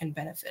field can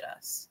benefit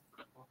us?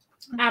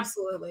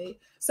 Absolutely.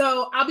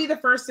 So I'll be the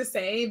first to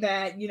say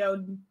that,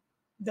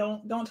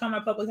 don't tell my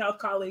public health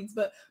colleagues,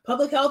 but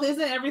public health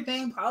isn't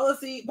everything.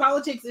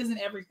 Politics isn't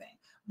everything,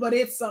 but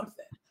it's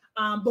something.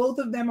 Both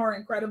of them are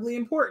incredibly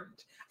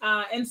important.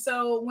 And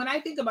so when I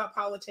think about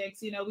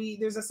politics,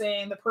 there's a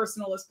saying, the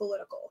personal is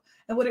political.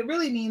 And what it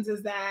really means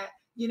is that,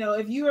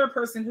 if you are a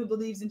person who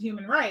believes in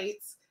human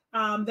rights,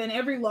 then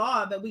every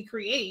law that we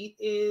create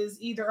is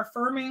either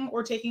affirming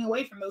or taking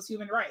away from those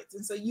human rights.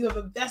 And so you have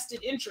a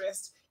vested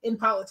interest in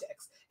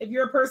politics. If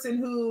you're a person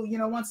who,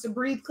 wants to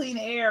breathe clean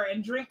air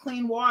and drink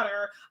clean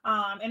water,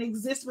 and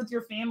exist with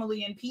your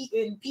family in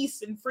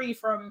peace and free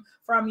from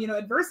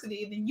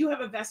adversity, then you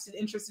have a vested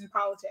interest in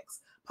politics.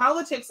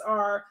 Politics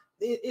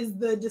is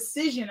the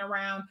decision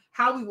around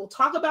how we will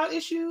talk about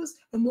issues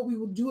and what we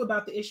will do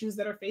about the issues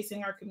that are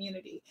facing our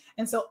community.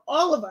 And so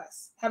all of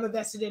us have a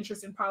vested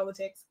interest in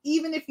politics,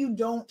 even if you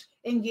don't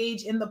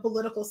engage in the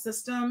political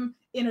system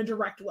in a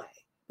direct way.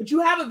 But you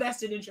have a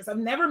vested interest. I've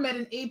never met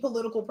an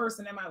apolitical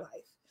person in my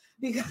life,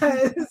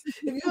 because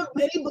if you have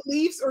any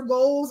beliefs or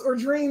goals or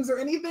dreams or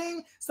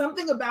anything,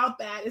 something about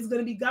that is going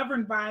to be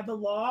governed by the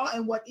law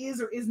and what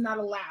is or is not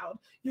allowed.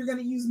 You're going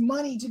to use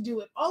money to do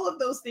it. All of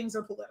those things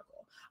are political.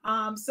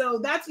 So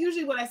that's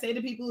usually what I say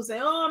to people who say,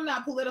 oh, I'm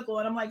not political.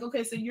 And I'm like,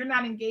 okay, so you're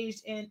not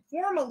engaged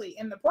formally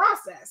in the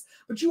process,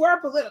 but you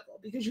are political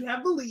because you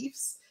have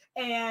beliefs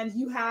and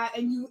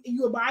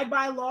you abide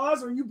by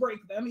laws or you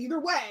break them. Either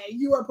way,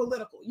 you are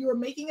political. You are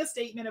making a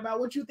statement about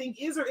what you think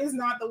is or is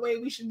not the way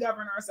we should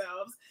govern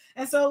ourselves.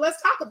 And so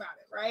let's talk about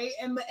it, right?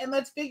 And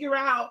let's figure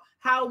out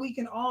how we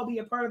can all be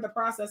a part of the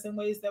process in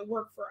ways that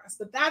work for us.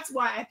 But that's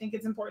why I think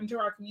it's important to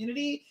our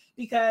community,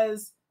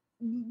 because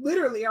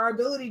literally our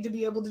ability to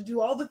be able to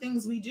do all the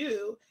things we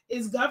do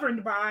is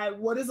governed by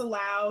what is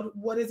allowed,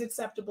 what is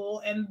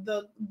acceptable, and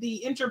the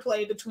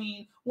interplay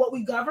between what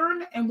we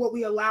govern and what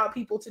we allow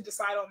people to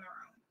decide on their own.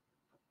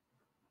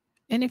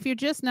 And if you're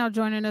just now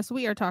joining us,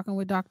 we are talking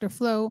with Dr.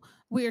 Flo.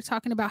 We are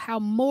talking about how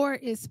more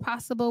is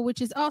possible,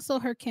 which is also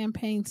her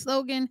campaign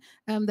slogan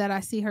that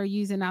I see her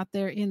using out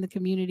there in the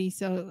community.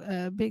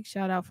 So big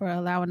shout out for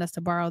allowing us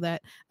to borrow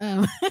that.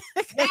 I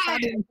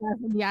didn't have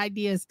any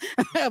ideas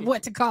of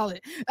what to call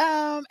it.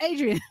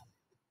 Adrian.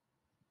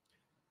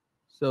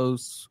 So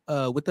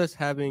with us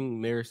having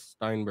Mayor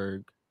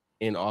Steinberg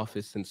in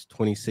office since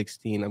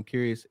 2016, I'm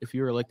curious, if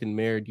you were elected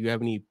mayor, do you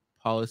have any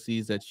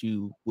policies that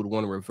you would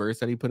want to reverse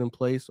that he put in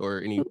place,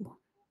 or any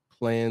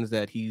plans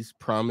that he's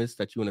promised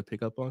that you want to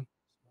pick up on?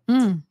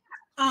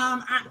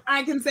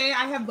 I can say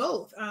I have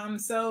both.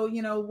 So,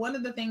 one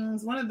of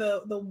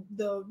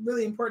the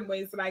really important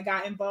ways that I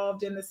got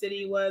involved in the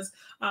city was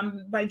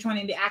by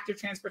joining the Active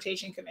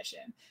Transportation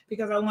Commission,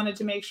 because I wanted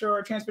to make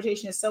sure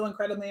transportation is so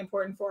incredibly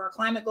important for our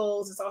climate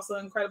goals. It's also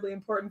incredibly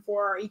important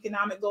for our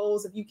economic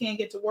goals. If you can't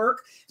get to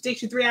work, it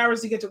takes you 3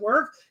 hours to get to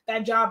work.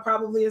 That job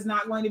probably is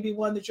not going to be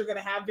one that you're going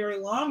to have very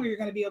long or you're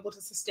going to be able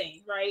to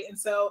sustain, right? And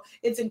so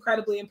it's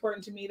incredibly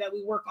important to me that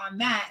we work on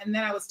that. And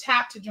then I was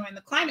tapped to join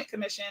the Climate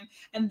Commission,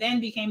 and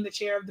then became the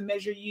chair of the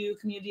Measure U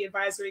Community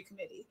Advisory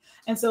Committee.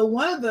 And so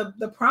one of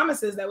the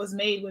promises that was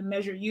made when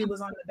Measure U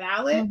was on the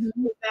ballot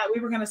was that we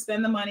were going to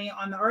spend the money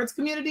on the arts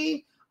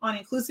community, on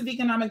inclusive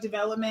economic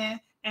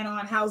development, and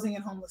on housing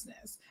and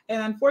homelessness.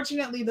 And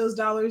unfortunately, those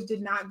dollars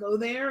did not go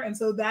there. And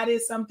so that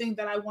is something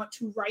that I want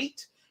to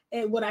right,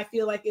 and what I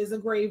feel like is a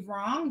grave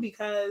wrong,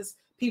 because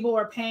people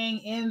are paying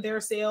in their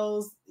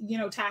sales,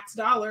 tax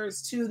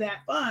dollars to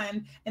that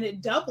fund, and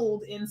it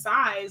doubled in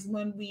size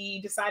when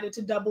we decided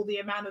to double the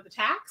amount of the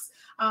tax.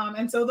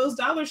 And so those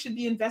dollars should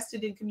be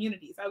invested in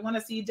communities. I want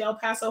to see Del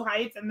Paso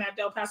Heights and that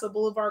Del Paso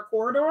Boulevard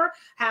corridor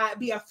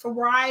be a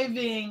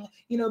thriving,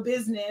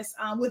 business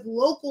with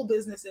local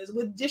businesses,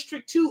 with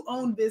District 2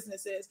 owned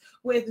businesses,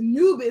 with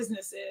new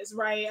businesses,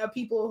 right?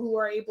 People who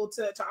are able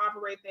to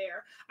operate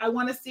there. I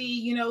want to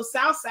see,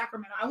 South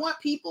Sacramento. I want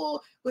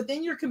people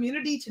within your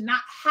community to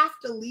not have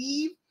to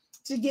leave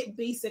to get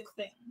basic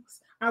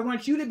things. I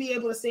want you to be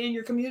able to stay in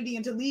your community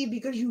and to leave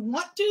because you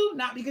want to,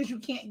 not because you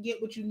can't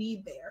get what you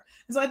need there.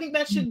 And so I think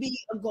that should be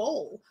a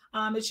goal.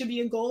 It should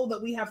be a goal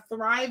that we have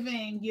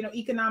thriving,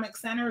 economic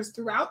centers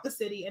throughout the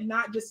city and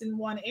not just in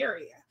one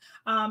area.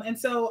 And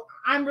so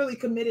I'm really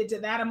committed to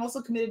that. I'm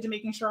also committed to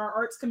making sure our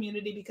arts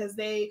community, because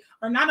they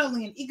are not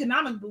only an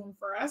economic boon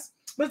for us,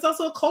 but it's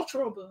also a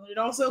cultural boon. It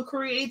also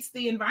creates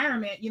the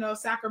environment, of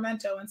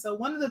Sacramento. And so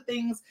one of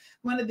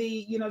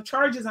the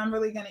charges I'm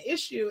really going to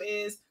issue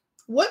is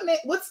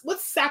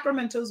what's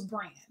Sacramento's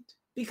brand?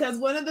 Because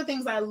one of the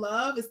things I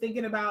love is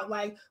thinking about,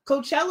 like,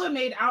 Coachella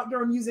made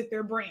outdoor music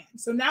their brand.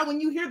 So now when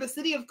you hear the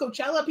city of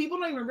Coachella, people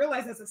don't even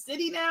realize it's a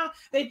city now.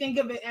 They think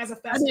of it as a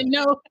festival. I didn't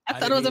know. I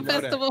thought it was a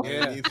festival.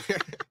 Yeah.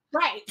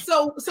 Right.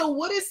 So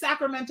what is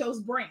Sacramento's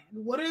brand?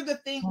 What is the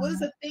thing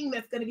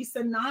that's going to be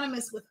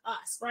synonymous with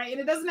us, right?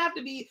 And it doesn't have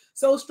to be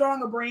so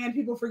strong a brand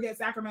people forget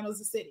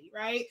Sacramento's a city,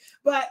 right?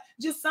 But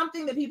just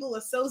something that people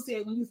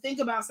associate when you think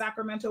about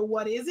Sacramento.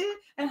 What is it?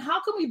 And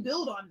how can we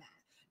build on that?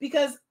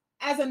 Because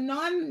as a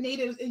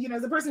non-native,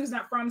 as a person who's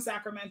not from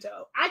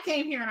Sacramento, I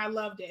came here and I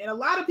loved it. And a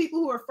lot of people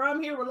who are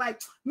from here were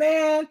like,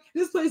 man,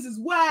 this place is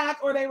whack.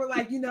 Or they were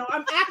like,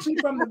 I'm actually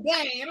from the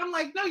Bay. And I'm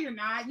like, no, you're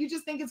not. You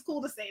just think it's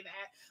cool to say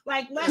that.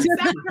 Like, let's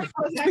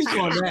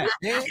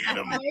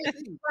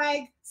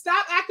like,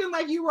 stop acting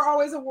like you were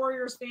always a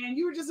Warriors fan.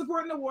 You were just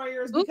supporting the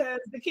Warriors because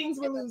the Kings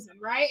were losing,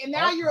 right? And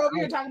now you're over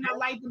here talking about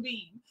light the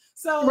beam.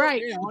 So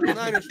right.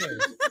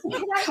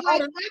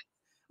 Right,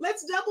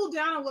 let's double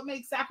down on what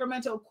makes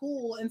Sacramento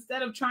cool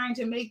instead of trying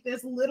to make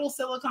this little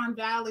Silicon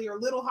Valley or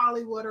little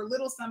Hollywood or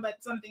little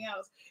something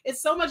else.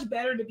 It's so much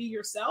better to be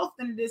yourself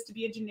than it is to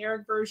be a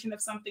generic version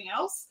of something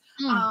else.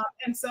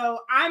 And so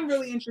I'm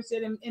really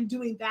interested in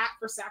doing that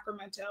for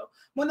Sacramento.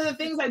 One of the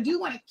things I do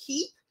want to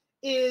keep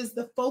is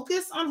the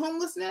focus on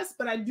homelessness,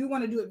 but I do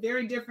want to do it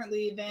very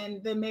differently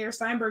than Mayor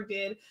Steinberg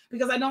did,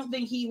 because I don't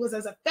think he was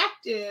as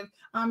effective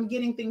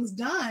getting things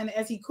done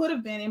as he could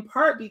have been, in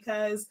part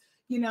because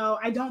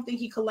I don't think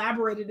he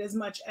collaborated as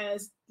much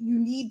as you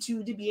need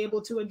to be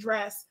able to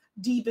address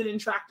deep and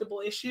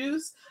intractable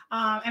issues.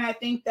 And I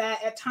think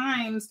that at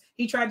times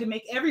he tried to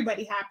make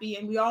everybody happy.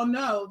 And we all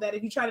know that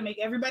if you try to make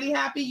everybody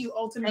happy, you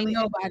ultimately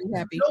nobody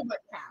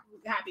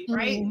happy,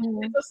 right?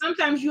 And so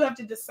sometimes you have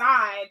to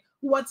decide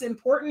what's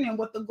important and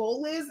what the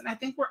goal is. And I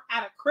think we're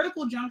at a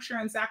critical juncture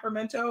in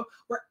Sacramento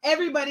where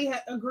everybody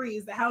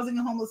agrees that housing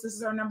and homelessness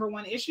is our number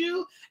one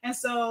issue. And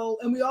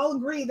we all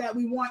agree that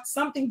we want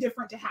something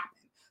different to happen.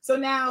 So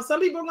now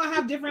some people are going to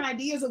have different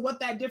ideas of what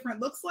that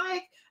different looks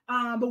like,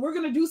 but we're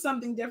going to do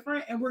something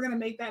different and we're going to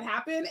make that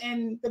happen.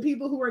 And the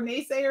people who are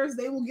naysayers,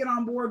 they will get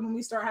on board when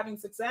we start having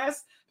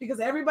success,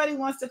 because everybody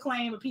wants to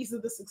claim a piece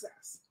of the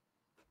success.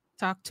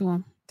 Talk to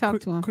him.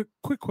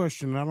 Quick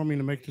question. I don't mean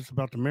to make this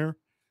about the mayor,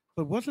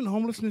 but wasn't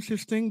homelessness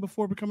his thing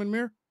before becoming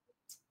mayor?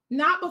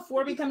 Not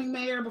before becoming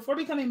mayor. Before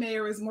becoming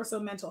mayor is more so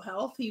mental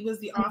health. He was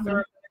the author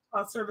of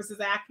Health Services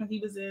Act when he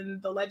was in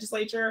the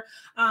legislature.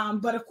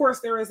 But of course,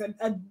 there is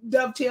a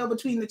dovetail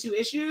between the two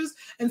issues.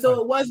 And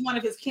so it was one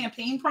of his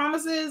campaign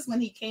promises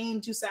when he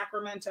came to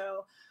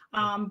Sacramento.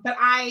 But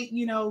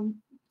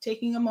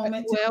taking a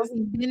moment. Well,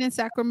 he's been in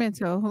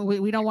Sacramento.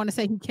 We don't want to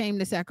say he came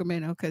to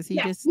Sacramento because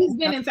he's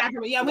been in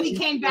Sacramento. Yeah, when he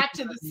came back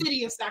to the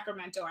city of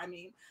Sacramento, I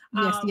mean.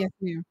 Yes,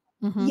 ma'am.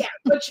 Mm-hmm. Yeah,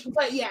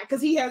 but yeah,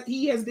 because he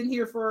has been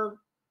here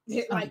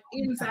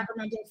in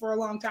Sacramento for a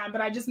long time,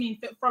 but I just mean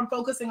from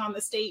focusing on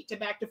the state to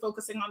back to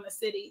focusing on the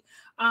city.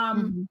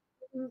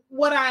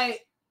 What I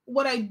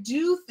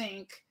do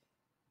think,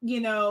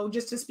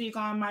 just to speak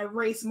on my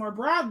race more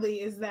broadly,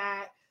 is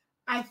that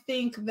I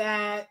think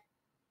that,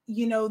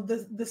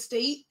 the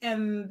state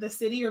and the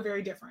city are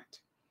very different.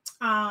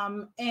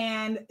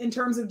 And in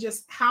terms of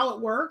just how it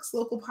works,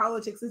 local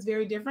politics is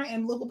very different.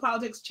 And local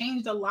politics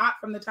changed a lot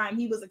from the time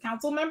he was a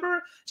council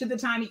member to the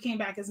time he came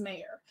back as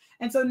mayor.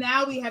 And so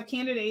now we have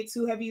candidates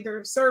who have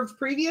either served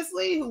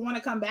previously who want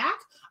to come back,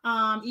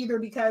 either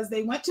because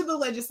they went to the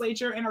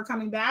legislature and are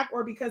coming back,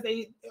 or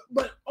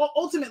but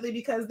ultimately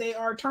because they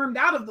are termed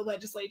out of the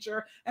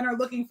legislature and are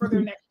looking for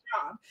their next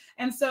job.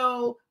 And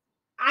so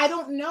I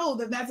don't know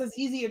that that's as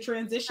easy a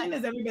transition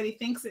as everybody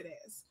thinks it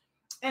is.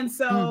 And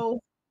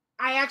so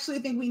I actually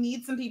think we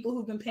need some people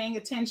who've been paying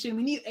attention.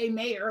 We need a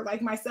mayor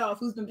like myself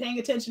who's been paying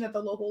attention at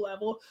the local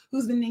level,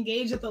 who's been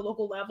engaged at the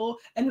local level,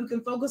 and who can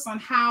focus on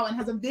how and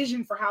has a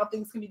vision for how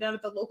things can be done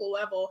at the local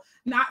level,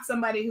 not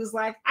somebody who's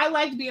like, I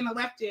liked being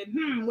elected.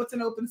 What's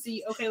an open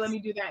seat? Okay, let me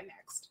do that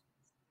next.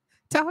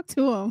 Talk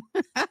to him.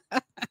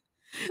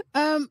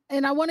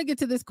 And I want to get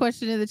to this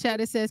question in the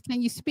chat. It says,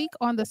 can you speak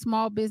on the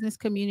small business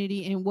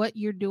community and what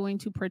you're doing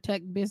to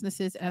protect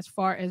businesses as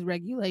far as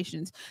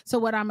regulations? So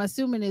what I'm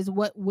assuming is,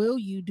 what will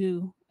you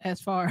do as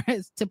far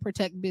as to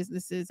protect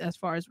businesses as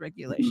far as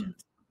regulations?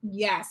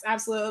 Yes,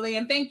 absolutely.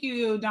 And thank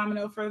you,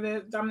 Domino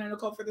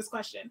Nicole, for this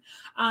question.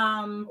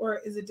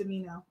 Or is it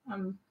Domino?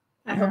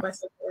 I hope I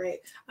said it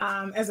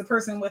right. As a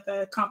person with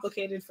a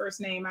complicated first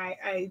name,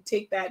 I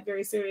take that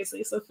very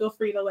seriously. So feel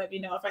free to let me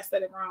know if I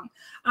said it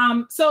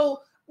wrong.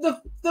 So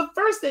the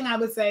first thing I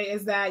would say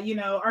is that, you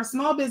know, our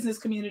small business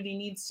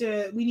community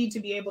we need to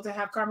be able to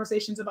have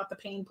conversations about the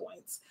pain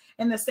points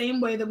in the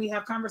same way that we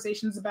have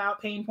conversations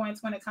about pain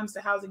points when it comes to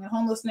housing and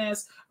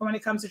homelessness, or when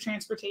it comes to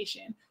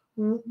transportation.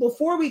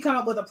 Before we come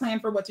up with a plan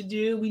for what to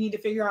do, we need to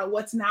figure out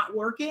what's not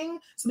working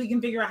so we can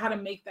figure out how to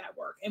make that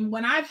work. And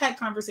when I've had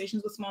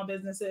conversations with small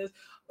businesses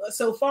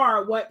so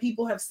far, what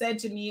people have said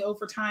to me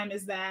over time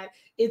is that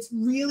it's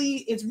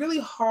really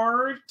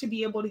hard to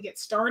be able to get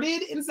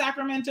started in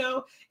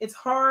Sacramento. It's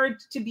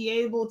hard to be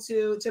able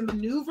to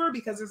maneuver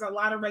because there's a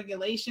lot of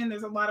regulation,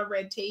 there's a lot of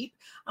red tape.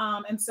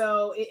 And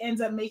so it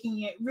ends up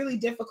making it really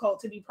difficult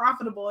to be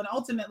profitable. And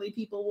ultimately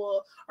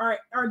people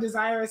are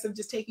desirous of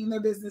just taking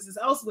their businesses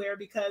elsewhere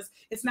because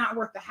it's not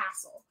worth the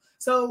hassle.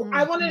 So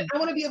I want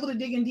to be able to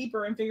dig in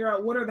deeper and figure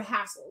out what are the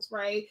hassles,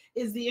 right?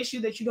 Is the issue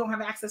that you don't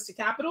have access to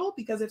capital?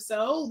 Because if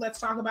so, let's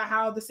talk about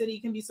how the city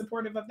can be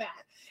supportive of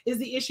that. Is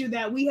the issue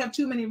that we have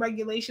too many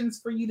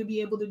regulations for you to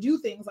be able to do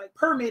things like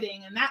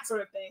permitting and that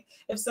sort of thing?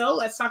 If so,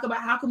 let's talk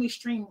about how can we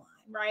streamline,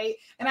 right?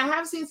 And I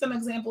have seen some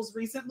examples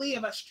recently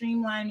of us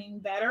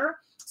streamlining better.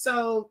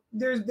 So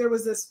there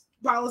was this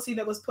policy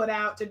that was put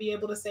out to be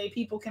able to say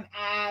people can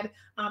add,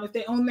 if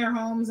they own their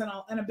homes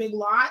in a big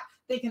lot,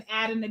 they can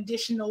add an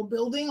additional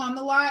building on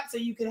the lot. So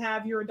you could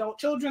have your adult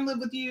children live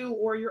with you,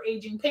 or your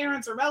aging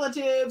parents or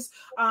relatives,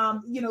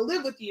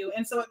 live with you.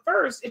 And so at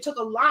first it took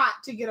a lot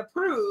to get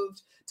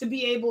approved to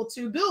be able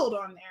to build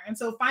on there. And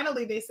so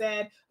finally they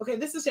said, okay,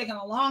 this is taking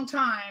a long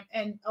time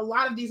and a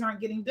lot of these aren't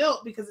getting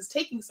built because it's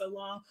taking so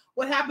long.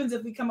 What happens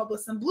if we come up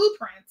with some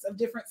blueprints of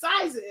different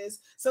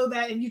sizes so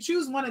that if you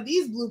choose one of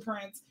these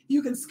blueprints,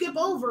 you can skip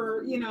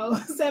over,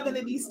 7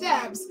 of these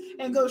steps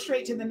and go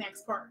straight to the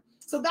next part.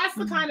 So that's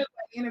the kind of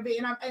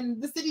innovate,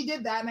 and the city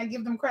did that, and I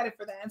give them credit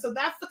for that. And so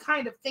that's the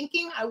kind of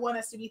thinking I want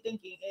us to be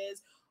thinking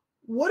is,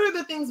 what are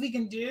the things we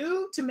can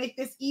do to make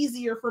this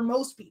easier for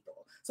most people?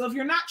 So if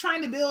you're not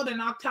trying to build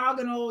an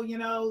octagonal,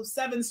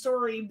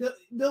 7-story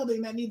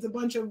building that needs a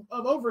bunch of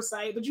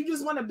oversight, but you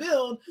just want to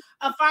build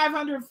a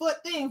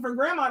 500-foot thing for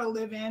grandma to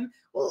live in,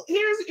 well,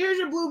 here's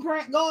your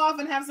blueprint. Go off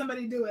and have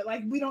somebody do it.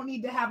 Like, we don't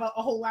need to have a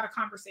whole lot of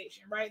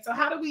conversation, right? So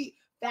how do we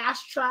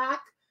fast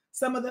track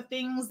some of the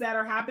things that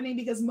are happening?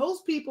 Because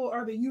most people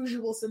are the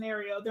usual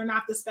scenario. They're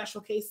not the special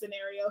case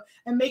scenario.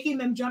 And making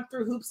them jump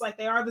through hoops like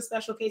they are the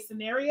special case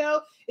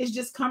scenario is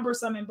just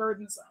cumbersome and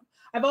burdensome.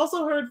 I've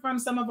also heard from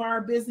some of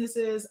our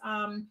businesses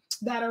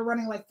that are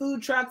running like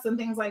food trucks and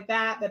things like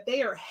that, that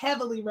they are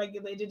heavily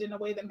regulated in a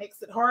way that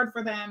makes it hard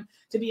for them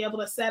to be able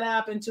to set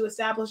up and to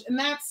establish. And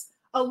that's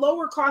a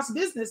lower cost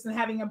business than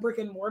having a brick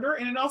and mortar.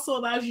 And it also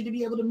allows you to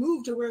be able to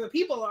move to where the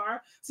people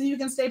are so you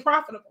can stay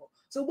profitable.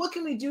 So what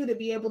can we do to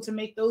be able to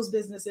make those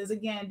businesses,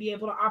 again, be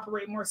able to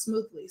operate more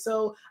smoothly?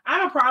 So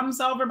I'm a problem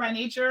solver by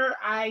nature.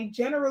 I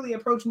generally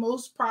approach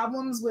most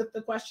problems with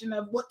the question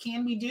of what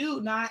can we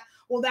do, not,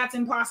 well, that's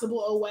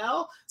impossible, oh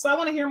well. So I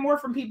want to hear more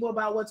from people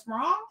about what's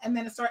wrong, and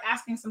then start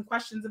asking some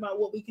questions about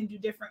what we can do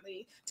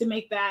differently to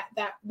make that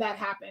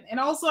happen. And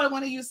also I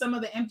want to use some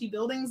of the empty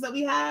buildings that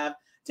we have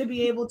to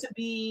be able to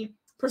be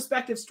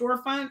prospective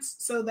storefronts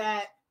so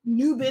that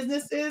new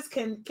businesses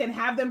can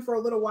have them for a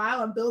little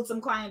while and build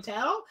some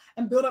clientele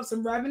and build up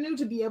some revenue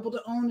to be able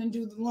to own and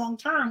do the long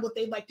term what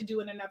they'd like to do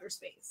in another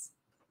space.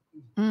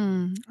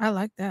 I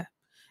like that.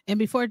 And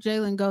before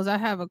Jalen goes, I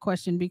have a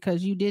question,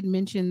 because you did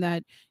mention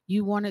that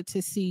you wanted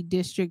to see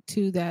District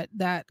 2,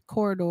 that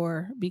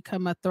corridor,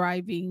 become a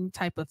thriving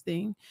type of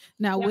thing.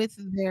 Now, with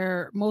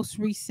their most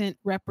recent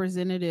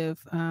representative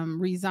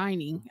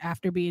resigning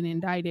after being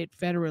indicted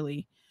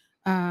federally,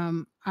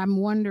 I'm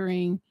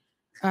wondering,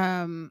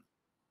 and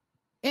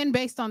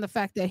based on the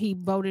fact that he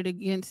voted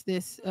against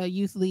this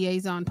youth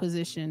liaison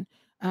position,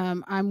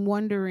 I'm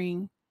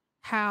wondering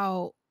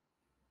how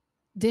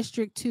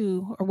District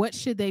 2, or what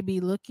should they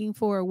be looking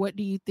for? What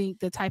do you think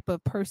the type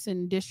of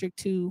person District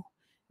 2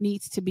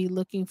 needs to be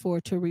looking for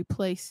to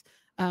replace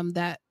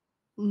that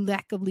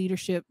lack of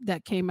leadership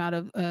that came out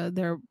of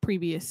their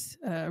previous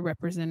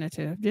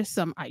representative? Just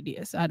some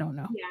ideas. I don't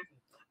know. Yeah.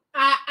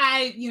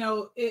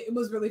 It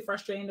was really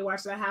frustrating to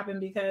watch that happen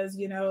because,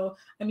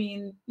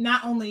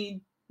 not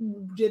only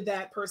did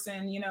that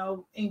person,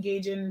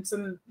 engage in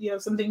some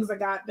things that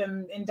got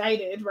them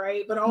indicted,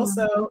 right? But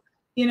also,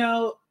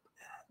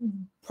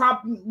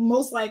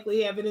 most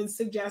likely evidence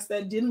suggests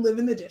that didn't live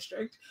in the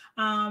district,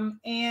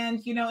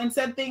 and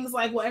said things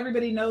like, well,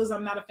 everybody knows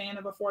I'm not a fan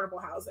of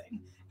affordable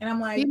housing. And I'm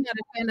like, he's not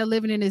a fan of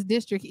living in his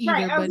district either.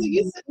 Right. But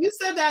you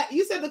said that,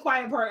 you said the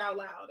quiet part out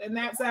loud, and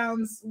that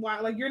sounds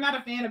wild. Like, you're not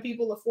a fan of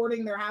people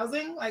affording their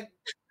housing. Like,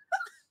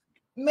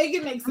 make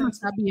it make sense.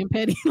 Stop being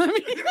petty.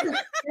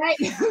 Right.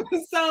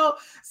 So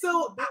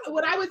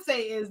what I would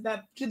say is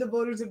that to the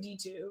voters of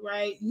D2,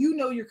 right, you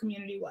know your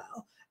community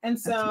well. And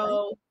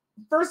so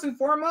first and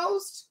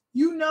foremost,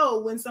 you know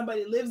when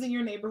somebody lives in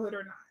your neighborhood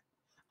or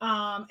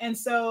not. And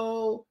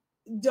so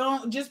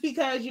don't, just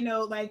because, you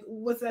know, like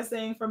what's that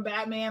saying from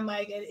Batman,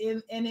 like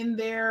in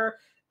their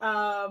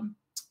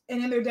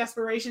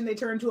desperation, they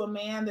turn to a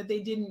man that they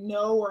didn't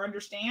know or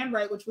understand,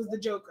 right? Which was the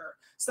Joker.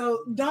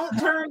 So don't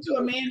turn to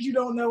a man you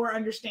don't know or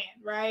understand,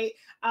 right?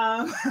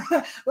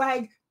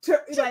 Like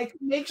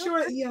make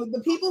sure, you know,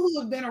 the people who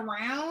have been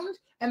around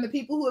and the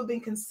people who have been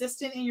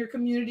consistent in your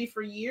community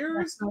for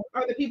years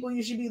are the people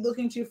you should be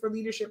looking to for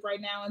leadership right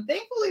now. And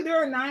thankfully,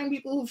 there are 9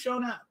 people who've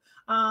shown up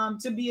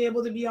to be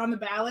able to be on the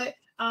ballot.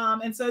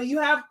 And so you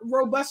have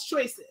robust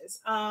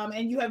choices,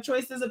 and you have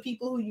choices of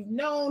people who you've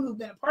known, who've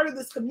been a part of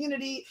this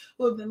community,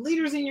 who have been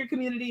leaders in your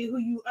community, who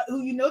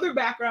you know their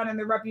background and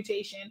their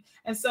reputation.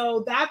 And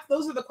so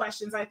those are the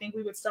questions I think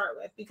we would start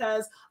with,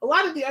 because a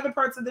lot of the other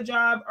parts of the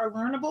job are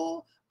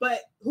learnable,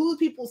 but what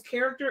people's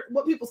character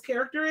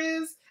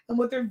is and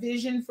what their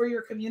vision for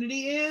your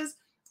community is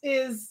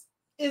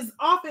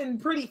often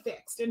pretty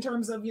fixed in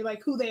terms of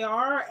who they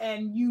are,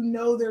 and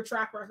their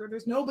track record.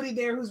 There's nobody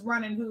there who's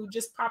running who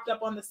just popped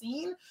up on the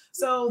scene.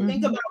 So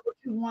think about what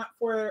you want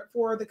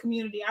for the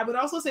community. I would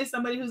also say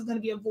somebody who's going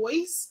to be a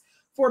voice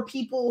for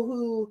people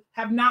who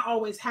have not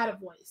always had a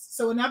voice.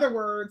 So in other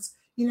words,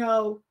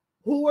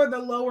 who are the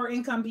lower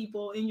income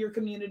people in your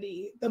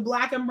community, the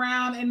Black and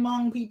brown and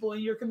Hmong people in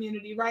your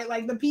community, right?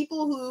 Like the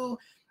people who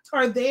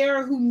are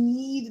there who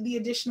need the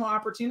additional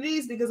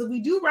opportunities, because if we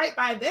do right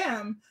by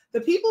them,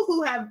 the people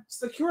who have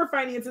secure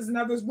finances and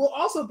others will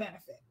also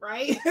benefit,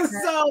 right?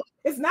 So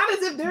it's not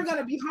as if they're going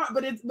to be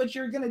harmed, but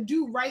you're going to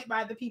do right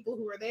by the people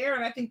who are there.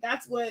 And I think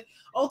that's what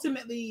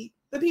ultimately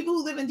the people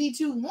who live in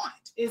D2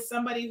 want, is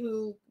somebody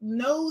who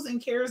knows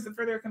and cares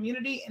for their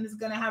community and is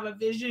going to have a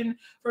vision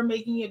for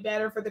making it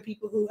better for the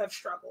people who have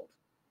struggled.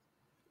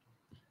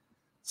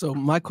 So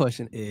my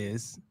question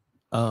is,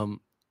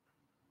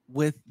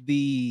 with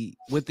the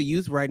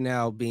youth right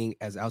now being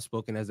as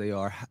outspoken as they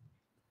are,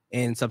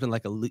 and something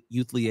like a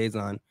youth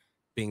liaison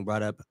being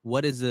brought up,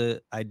 what is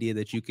the idea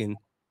that you can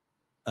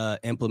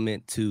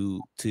implement to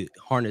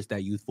harness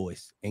that youth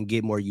voice and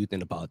get more youth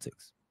into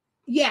politics?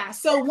 Yeah,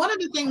 so one of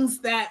the things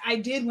that I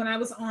did when I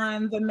was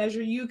on the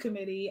Measure U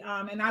committee,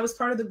 and I was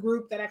part of the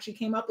group that actually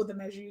came up with the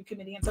Measure U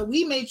committee, and so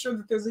we made sure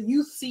that there's a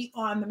youth seat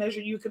on the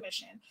Measure U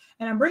commission.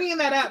 And I'm bringing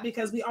that up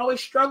because we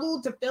always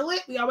struggled to fill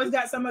it. We always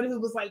got somebody who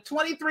was like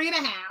 23 and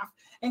a half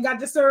and got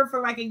to serve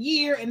for like a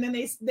year, and then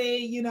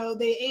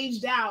they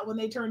aged out when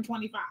they turned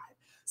 25.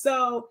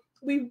 So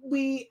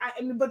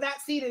but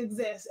that seat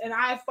exists, and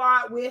I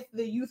fought with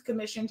the youth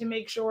commission to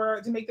make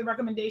the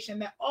recommendation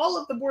that all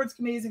of the boards,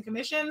 committees, and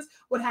commissions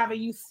would have a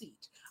youth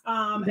seat.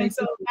 And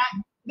so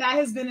that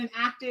has been an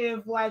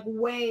active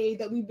way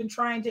that we've been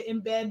trying to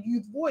embed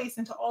youth voice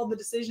into all the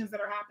decisions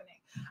that are happening.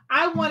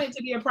 I want it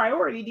to be a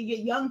priority to get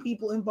young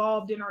people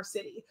involved in our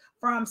city,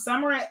 from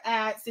summer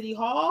at City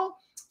Hall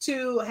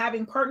to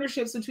having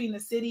partnerships between the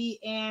city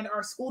and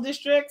our school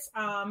districts,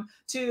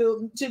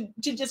 to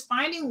just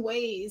finding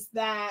ways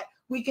that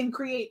we can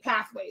create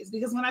pathways.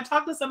 Because when I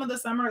talked to some of the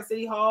summer at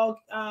City Hall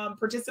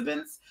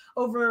participants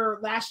over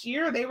last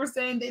year, they were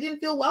saying they didn't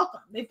feel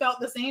welcome. They felt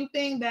the same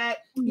thing that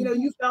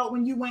you felt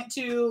when you went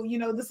to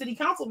the city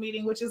council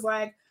meeting, which is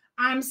like,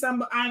 I'm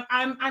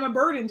a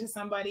burden to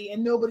somebody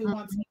and nobody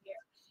wants me here.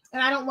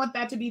 And I don't want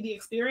that to be the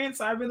experience.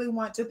 So I really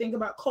want to think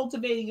about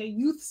cultivating a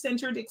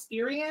youth-centered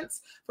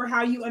experience for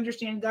how you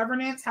understand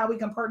governance, how we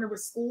can partner with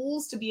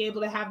schools to be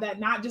able to have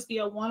that not just be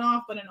a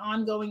one-off, but an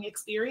ongoing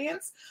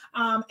experience.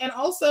 And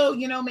also,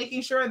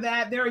 making sure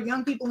that there are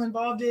young people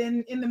involved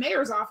in the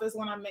mayor's office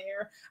when I'm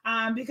mayor,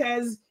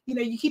 because,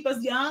 you keep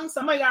us young.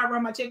 Somebody got to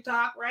run my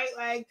TikTok, right?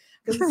 Like,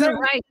 because it's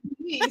right.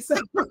 So.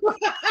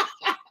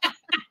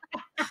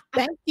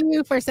 Thank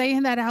you for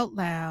saying that out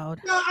loud.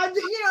 No,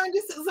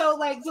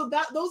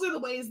 those are the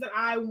ways that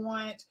I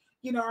want,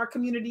 our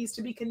communities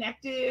to be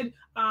connected.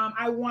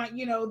 I want,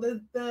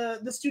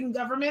 the student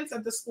governments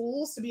at the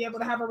schools to be able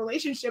to have a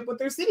relationship with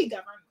their city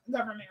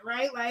government,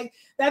 right? Like,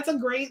 that's a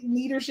great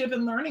leadership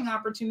and learning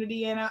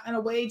opportunity and a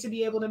way to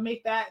be able to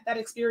make that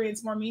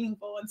experience more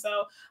meaningful. And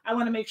so I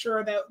want to make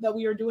sure that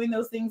we are doing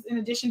those things in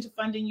addition to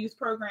funding youth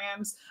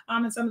programs,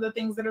 and some of the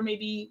things that are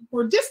maybe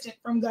more distant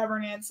from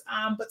governance,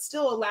 but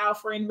still allow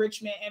for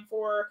enrichment and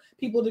for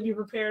people to be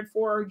prepared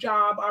for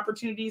job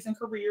opportunities and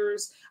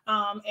careers,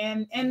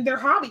 and their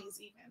hobbies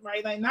even,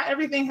 right? Like, not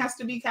everything has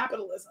to be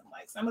capitalism.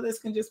 Like, some of this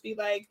can just be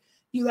like,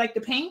 you like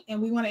to paint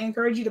and we want to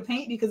encourage you to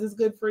paint because it's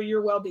good for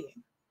your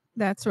well-being.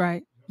 That's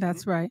right.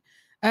 That's right.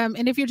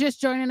 And if you're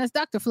just joining us,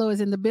 Dr. Flo is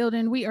in the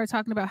building. We are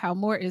talking about how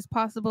more is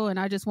possible. And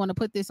I just want to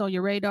put this on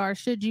your radar.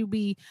 Should you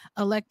be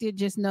elected,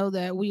 just know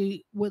that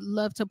we would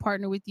love to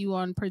partner with you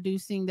on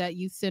producing that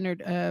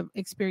youth-centered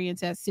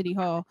experience at City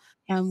Hall.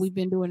 And we've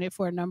been doing it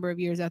for a number of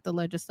years at the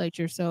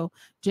legislature. So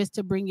just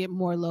to bring it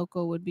more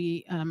local would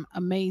be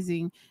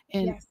amazing.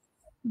 And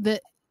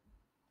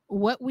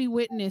what we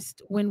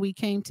witnessed when we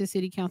came to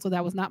city council,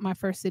 that was not my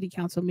first city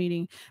council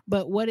meeting,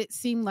 but what it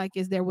seemed like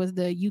is there was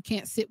the you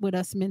can't sit with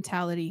us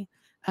mentality.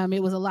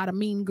 It was a lot of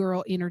mean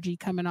girl energy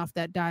coming off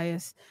that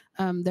dais.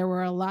 There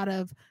were a lot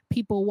of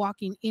people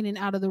walking in and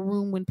out of the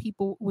room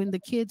when the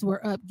kids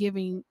were up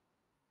giving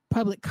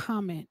public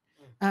comment.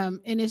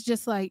 And it's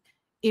just like,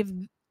 if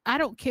I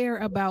don't care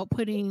about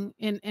putting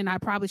in, and I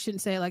probably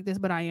shouldn't say it like this,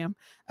 but I am.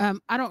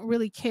 I don't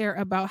really care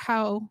about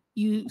how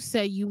you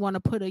say you want to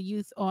put a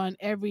youth on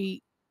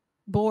every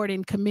board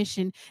and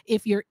commission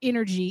if your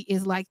energy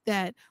is like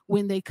that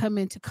when they come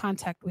into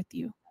contact with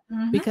you.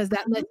 Because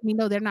that lets me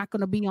know they're not going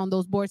to be on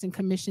those boards and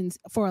commissions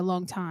for a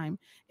long time.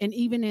 And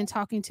even in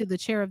talking to the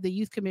chair of the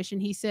youth commission,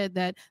 he said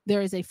that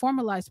there is a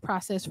formalized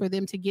process for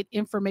them to get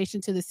information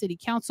to the city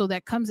council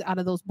that comes out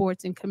of those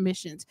boards and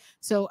commissions.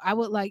 So I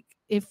would like,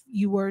 if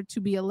you were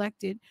to be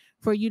elected,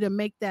 for you to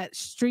make that,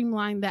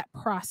 streamline that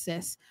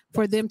process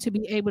for them to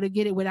be able to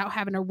get it without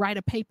having to write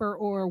a paper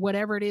or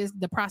whatever it is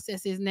the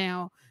process is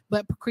now,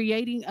 but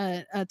creating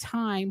a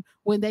time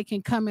when they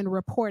can come and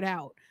report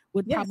out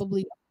would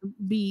probably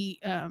be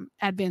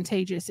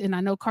advantageous. And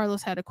I know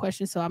Carlos had a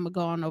question, so I'm gonna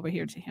go on over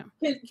here to him.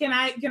 Can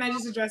I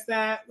just address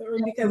that,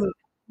 because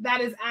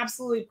that is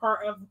absolutely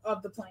part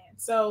of the plan.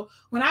 So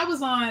when I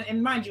was on,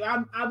 and mind you,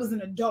 I was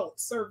an adult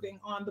serving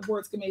on the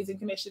boards, committees, and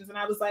commissions, and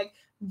I was like,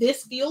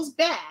 this feels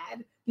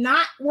bad,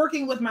 not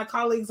working with my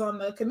colleagues on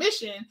the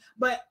commission,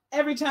 but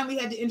every time we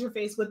had to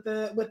interface with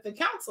the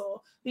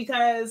council,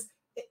 because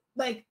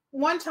like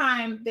one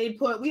time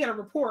we had a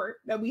report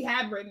that we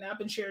had written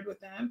up and shared with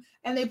them,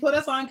 and they put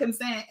us on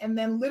consent, and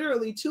then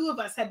literally two of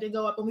us had to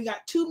go up, and we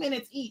got 2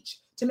 minutes each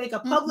to make a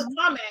public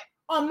comment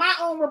on my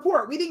own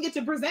report. We didn't get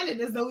to present it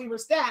as though we were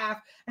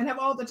staff and have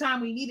all the time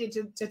we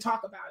needed to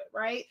talk about it,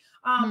 right?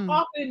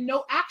 Often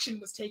no action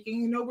was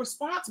taken, no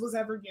response was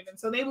ever given.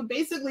 So they would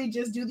basically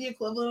just do the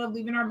equivalent of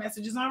leaving our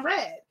messages on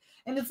red.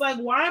 And it's like,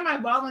 why am I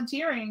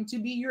volunteering to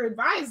be your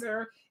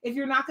advisor if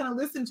you're not going to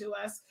listen to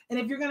us? And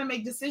if you're going to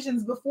make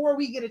decisions before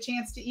we get a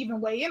chance to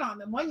even weigh in on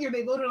them? One year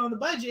they voted on the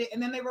budget,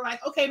 and then they were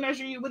like, okay,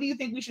 Measure U, what do you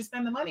think we should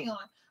spend the money on?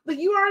 But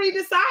you already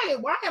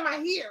decided. Why am I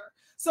here?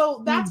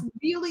 So that's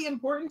really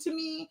important to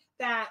me,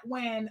 that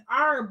when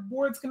our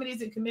boards,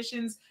 committees, and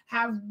commissions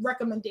have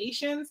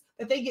recommendations,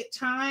 that they get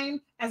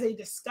time as a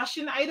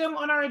discussion item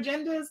on our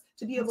agendas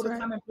to be able to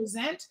come and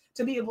present,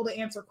 to be able to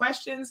answer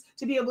questions,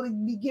 to be able to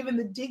be given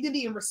the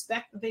dignity and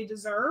respect that they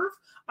deserve.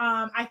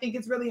 I think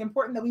it's really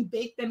important that we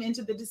bake them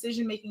into the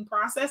decision-making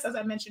process, as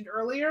I mentioned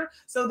earlier,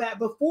 so that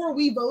before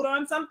we vote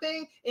on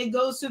something, it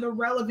goes to the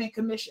relevant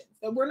commissions.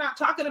 That we're not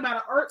talking about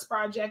an arts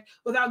project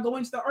without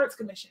going to the Arts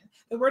Commission.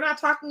 That we're not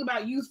talking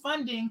about youth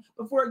funding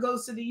before it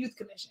goes to the Youth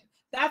Commission.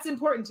 That's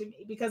important to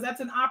me, because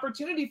that's an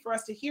opportunity for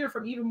us to hear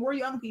from even more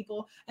young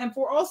people, and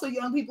for also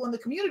young people in the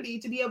community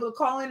to be able to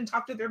call in and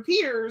talk to their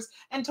peers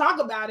and talk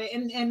about it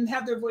and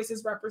have their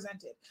voices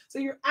represented. So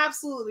you're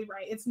absolutely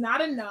right. It's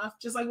not enough,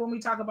 just like when we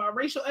talk about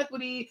racial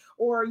equity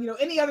or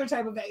any other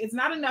type of, it's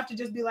not enough to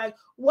just be like,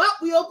 well,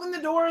 we open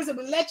the doors and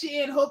we let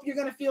you in, hope you're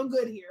going to feel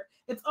good here.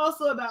 It's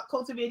also about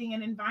cultivating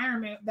an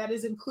environment that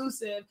is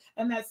inclusive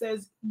and that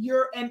says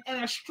and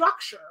a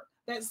structure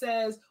that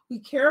says we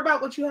care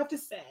about what you have to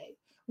say.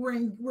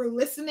 We're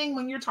listening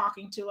when you're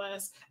talking to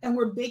us, and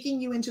we're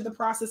baking you into the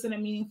process in a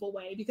meaningful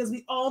way, because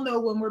we all know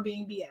when we're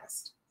being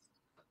BS'd.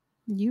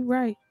 You're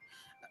right.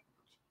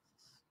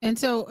 And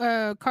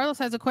so Carlos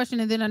has a question,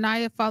 and then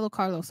Anaya follow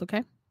Carlos,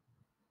 okay?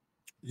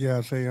 Yeah,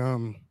 I say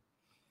you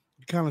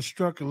kind of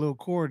struck a little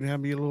chord and had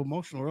me a little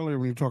emotional earlier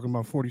when you were talking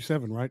about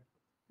 47, right?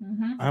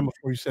 I'm a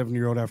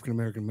 47-year-old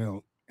African-American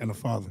male and a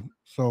father.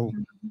 So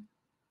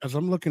as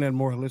I'm looking at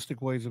more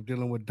holistic ways of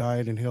dealing with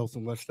diet and health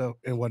and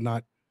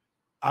whatnot,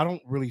 I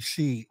don't really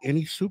see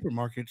any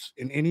supermarkets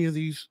in any of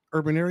these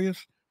urban areas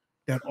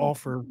that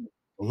offer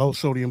low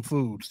sodium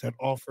foods, that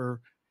offer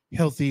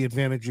healthy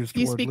advantages.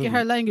 You speaking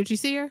her language, you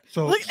see her?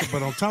 So,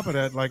 but on top of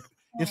that, like,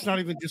 it's not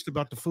even just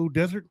about the food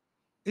desert.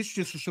 It's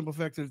just a simple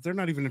fact that they're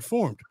not even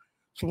informed.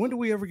 So when do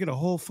we ever get a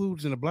Whole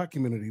Foods in the Black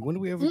community? When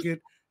do we ever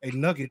get a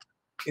Nugget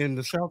in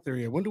the South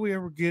area? When do we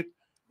ever get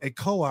a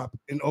co-op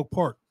in Oak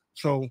Park?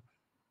 So,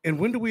 and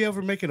when do we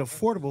ever make it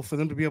affordable for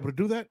them to be able to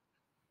do that?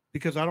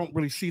 Because I don't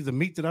really see the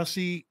meat that I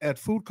see at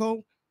Food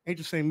Co. ain't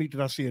the same meat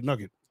that I see at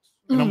Nugget.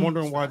 And I'm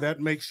wondering why that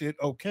makes it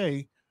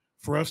okay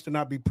for us to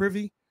not be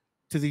privy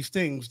to these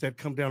things that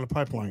come down the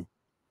pipeline.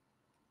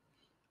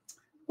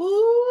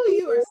 Ooh,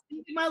 you are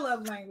speaking my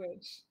love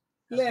language.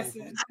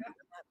 Listen.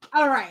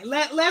 All right,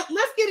 let's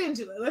get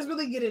into it. Let's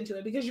really get into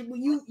it, because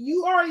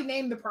you already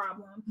named the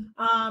problem.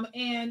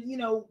 And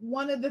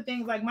one of the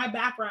things, like, my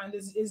background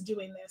is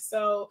doing this.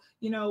 So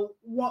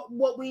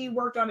what we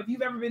worked on, if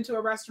you've ever been to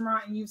a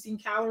restaurant and you've seen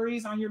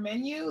calories on your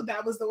menu,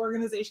 that was the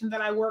organization that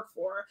I work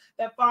for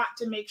that fought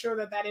to make sure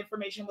that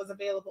information was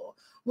available.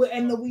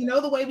 And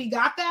the way we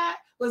got that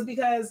was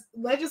because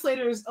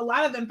legislators, a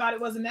lot of them thought it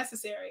wasn't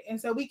necessary. And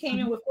so we came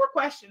in with 4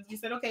 questions. We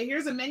said, okay,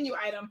 here's a menu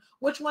item.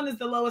 Which one is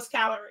the lowest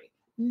calorie?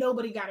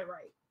 Nobody got it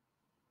right.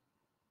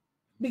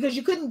 because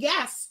you couldn't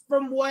guess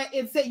from what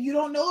it said. You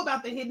don't know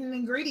about the hidden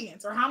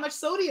ingredients or how much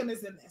sodium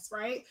is in this,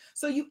 right?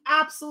 So you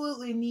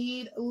absolutely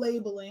need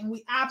labeling.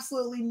 We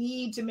absolutely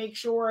need to make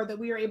sure that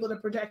we are able to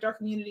protect our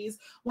communities.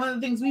 One of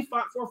the things we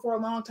fought for a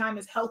long time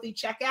is healthy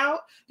checkout,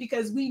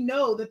 because we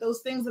know that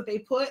those things that they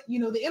put,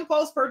 the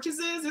impulse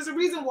purchases, there's a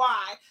reason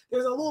why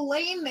there's a little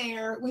lane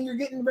there when you're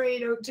getting ready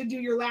to do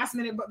your last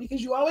minute, but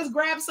because you always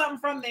grab something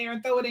from there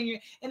and throw it in your,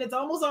 and it's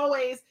almost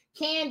always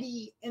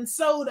candy and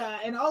soda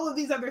and all of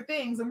these other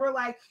things. And we're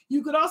like,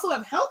 you could also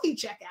have healthy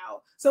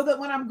checkout so that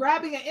when I'm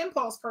grabbing an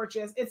impulse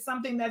purchase, it's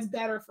something that's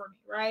better for me,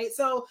 right?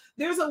 So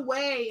there's a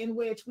way in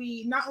which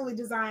we not only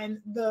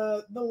design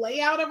the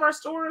layout of our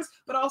stores,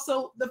 but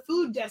also the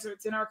food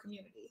deserts in our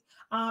community.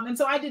 And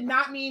so I did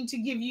not mean to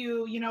give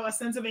you, a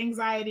sense of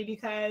anxiety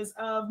because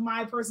of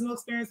my personal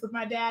experience with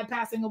my dad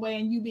passing away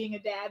and you being a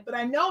dad, but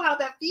I know how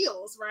that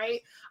feels,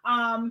 right?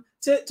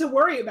 To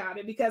worry about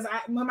it, because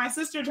when my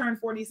sister turned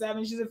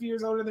 47, she's a few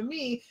years older than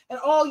me, and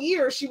all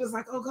year she was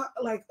like, oh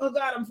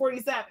God, I'm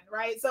 47,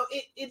 right? So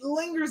it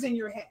lingers in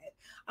your head.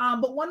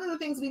 But one of the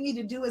things we need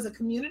to do as a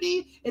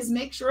community is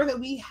make sure that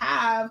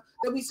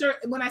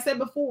when I said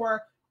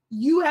before,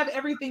 you have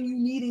everything you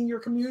need in your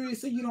community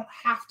so you don't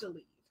have to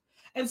leave.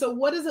 And so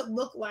what does it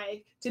look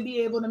like to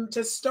be able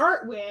to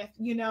start with,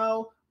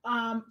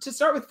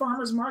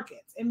 farmers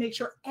markets and make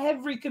sure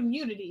every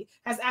community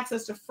has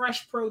access to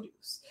fresh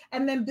produce,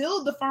 and then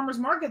build the farmers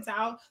markets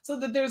out so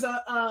that there's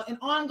an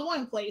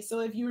ongoing place.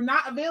 So if you're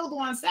not available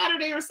on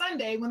Saturday or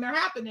Sunday when they're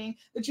happening,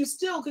 that you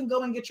still can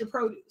go and get your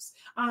produce.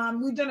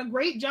 We've done a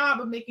great job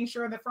of making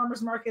sure that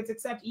farmers markets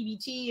accept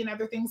EBT and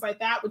other things like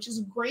that, which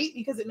is great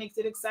because it makes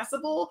it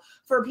accessible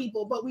for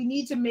people. But we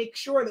need to make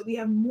sure that we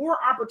have more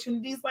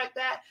opportunities like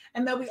that,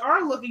 and that we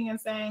are looking and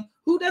saying,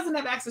 who doesn't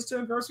have access to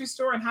a grocery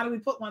store and how do we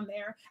put one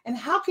there? And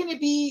how can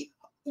it be,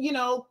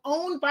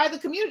 owned by the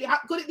community? How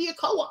could it be a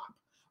co-op,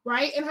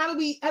 right? And how do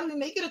we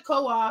make it a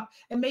co-op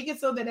and make it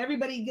so that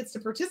everybody gets to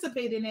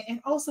participate in it, and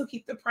also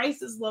keep the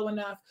prices low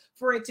enough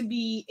for it to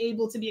be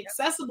able to be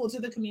accessible to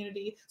the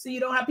community, so you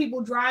don't have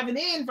people driving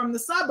in from the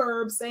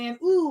suburbs saying,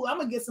 ooh, I'm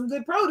gonna get some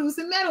good produce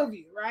in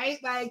Meadowview, right?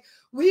 Like,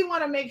 we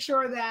want to make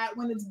sure that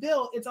when it's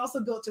built, it's also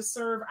built to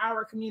serve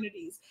our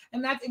communities.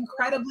 And that's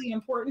incredibly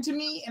important to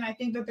me. And I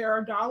think that there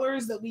are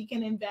dollars that we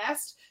can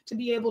invest to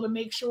be able to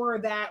make sure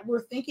that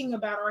we're thinking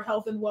about our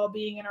health and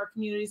well-being in our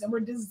communities, and we're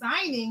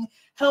designing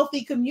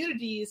healthy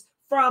communities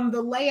from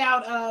the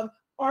layout of,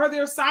 are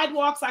there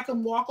sidewalks I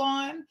can walk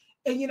on?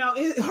 And,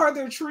 are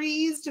there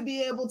trees to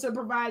be able to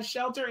provide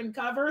shelter and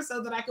cover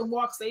so that I can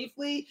walk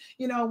safely,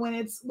 when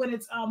it's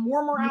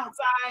warmer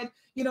outside,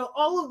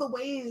 all of the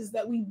ways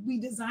that we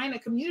design a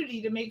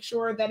community to make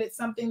sure that it's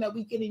something that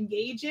we can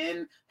engage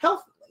in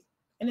healthily,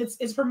 and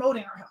it's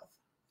promoting our health.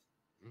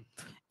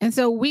 And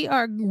so we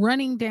are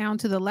running down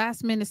to the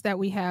last minutes that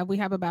we have. We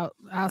have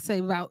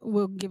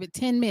we'll give it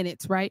 10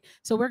 minutes, right?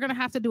 So we're going to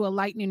have to do a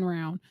lightning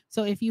round.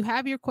 So if you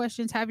have your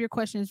questions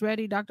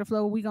ready. Dr.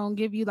 Flo, we're going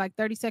to give you like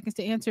 30 seconds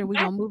to answer.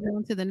 We're going to move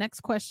on to the next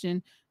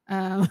question.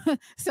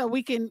 So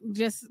we can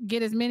just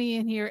get as many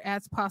in here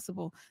as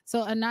possible.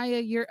 So Anaya,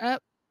 you're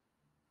up.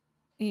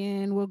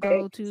 And we'll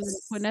go to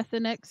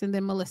Vanessa next, and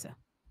then Melissa.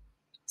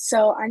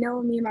 So I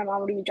know me and my mom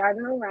would be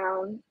driving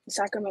around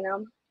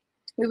Sacramento.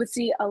 We would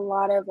see a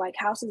lot of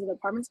houses and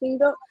apartments being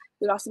built.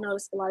 We'd also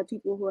notice a lot of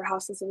people who are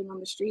houseless living on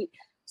the street.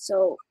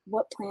 So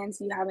what plans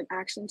do you have in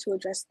action to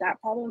address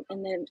that problem?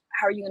 And then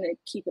how are you going to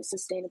keep it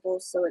sustainable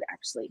so it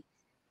actually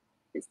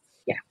is,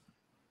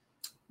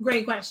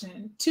 Great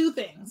question. Two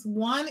things.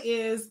 One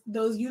is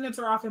those units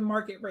are often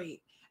market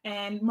rate.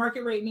 And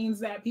market rate means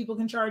that people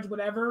can charge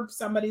whatever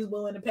somebody's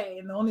willing to pay,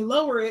 and they only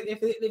lower it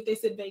if they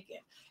sit vacant.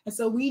 And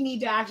so we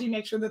need to actually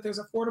make sure that there's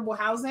affordable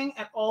housing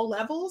at all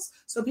levels,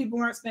 so people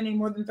aren't spending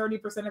more than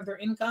 30% of their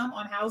income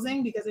on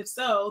housing, because if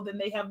so, then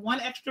they have one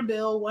extra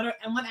bill, one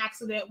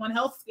accident, one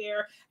health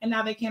scare, and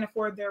now they can't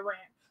afford their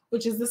rent,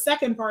 which is the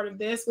second part of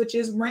this, which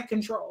is rent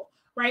control.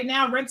 Right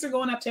now, rents are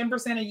going up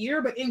 10% a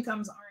year, but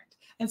incomes aren't.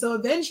 And so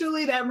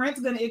eventually that rent's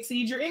going to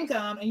exceed your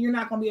income, and you're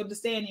not going to be able to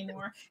stay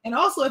anymore. And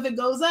also, if it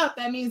goes up,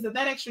 that means that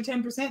extra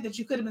 10% that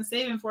you could have been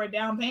saving for a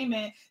down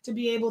payment to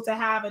be able to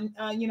have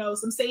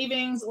some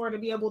savings or to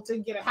be able to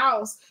get a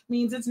house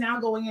means it's now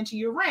going into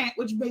your rent,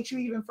 which makes you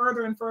even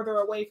further and further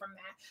away from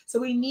that. So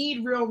we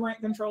need real rent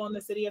control in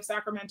the city of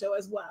Sacramento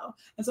as well.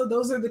 And so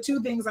those are the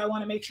two things I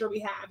want to make sure we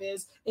have,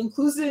 is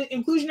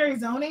inclusionary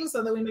zoning,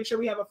 so that we make sure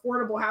we have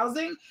affordable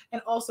housing,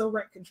 and also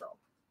rent control.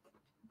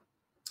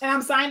 And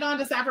I'm signed on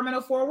to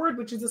Sacramento Forward,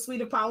 which is a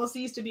suite of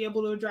policies to be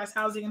able to address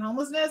housing and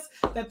homelessness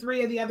that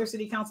 3 of the other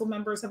city council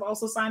members have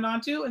also signed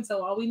on to. And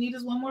so all we need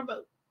is one more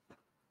vote.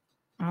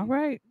 All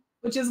right.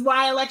 Which is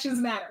why elections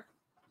matter.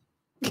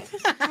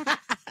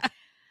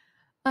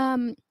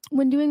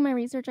 When doing my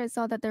research, I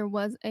saw that there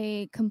was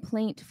a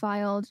complaint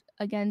filed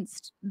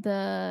against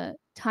the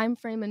time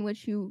frame in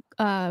which you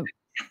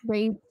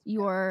raised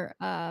your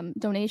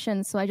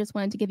donations. So I just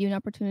wanted to give you an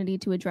opportunity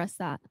to address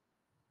that.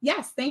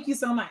 Yes, thank you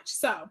so much.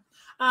 So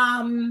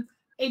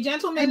a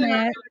gentleman in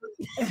our,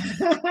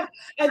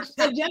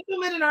 a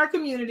gentleman in our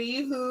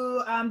community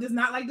who does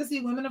not like to see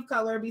women of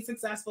color be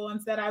successful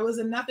and said I was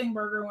a nothing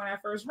burger when I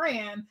first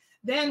ran,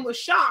 then was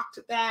shocked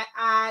that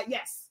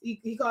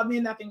he called me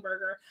a nothing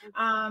burger,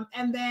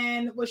 and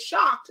then was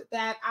shocked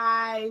that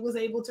I was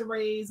able to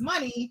raise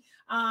money.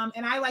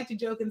 And I like to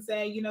joke and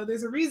say, you know,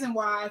 there's a reason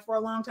why for a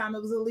long time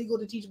it was illegal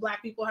to teach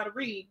Black people how to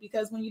read,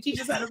 because when you teach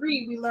us how to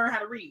read, we learn how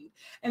to read.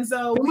 And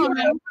so we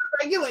have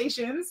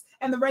regulations,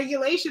 and the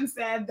regulation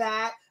said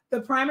that the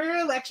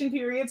primary election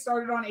period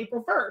started on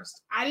April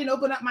 1st. I didn't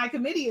open up my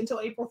committee until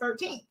April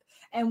 13th.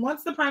 And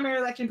once the primary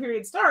election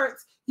period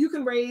starts, you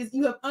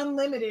have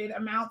unlimited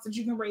amounts that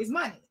you can raise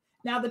money.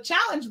 Now, the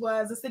challenge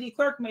was the city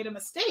clerk made a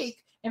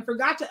mistake and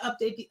forgot to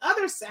update the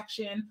other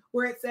section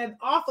where it said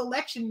off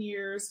election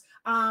years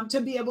to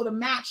be able to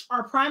match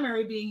our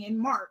primary being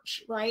in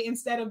March, right?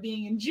 Instead of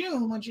being in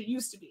June, which it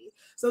used to be.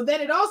 So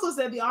then it also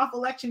said the off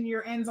election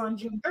year ends on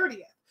June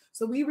 30th.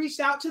 So we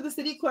reached out to the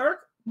city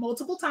clerk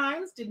multiple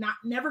times,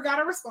 never got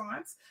a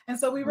response. And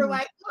so we were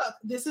like, look,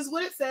 this is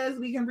what it says.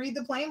 We can read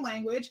the plain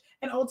language.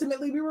 And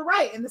ultimately we were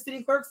right. And the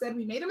city clerk said,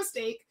 we made a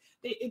mistake.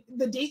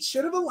 The dates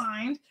should have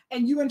aligned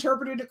and you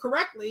interpreted it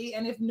correctly.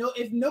 And if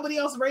nobody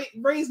else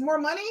raised more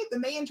money,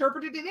 then they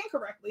interpreted it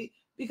incorrectly,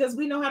 because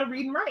we know how to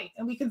read and write.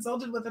 And we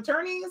consulted with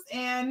attorneys,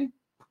 and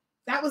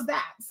that was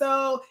that.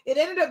 So it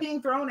ended up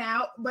being thrown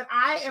out, but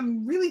I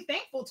am really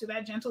thankful to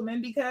that gentleman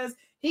because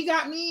he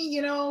got me,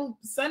 you know,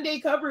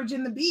 Sunday coverage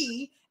in the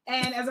Bee.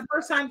 And as a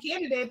first-time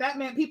candidate, that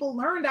meant people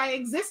learned I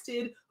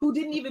existed who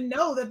didn't even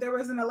know that there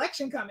was an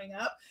election coming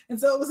up. And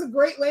so it was a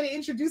great way to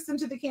introduce them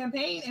to the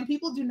campaign. And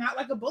people do not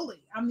like a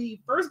bully. I'm the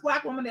first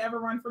Black woman to ever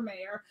run for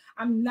mayor.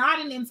 I'm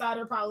not an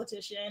insider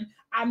politician.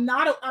 I'm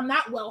not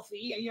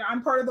wealthy. You know,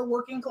 I'm part of the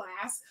working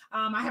class.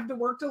 I have to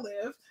work to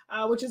live,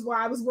 which is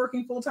why I was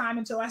working full-time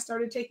until I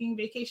started taking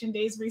vacation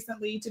days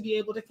recently to be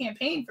able to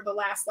campaign for the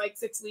last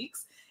 6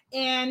 weeks.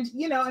 And,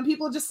 you know, and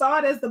people just saw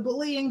it as the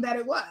bullying that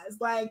it was.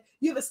 Like,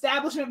 you have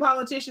establishment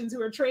politicians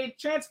who are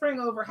transferring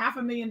over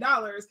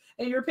 $500,000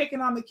 and you're picking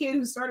on the kid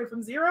who started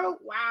from zero.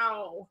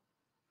 Wow.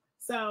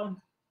 So,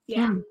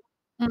 yeah.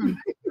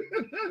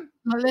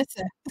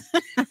 Melissa.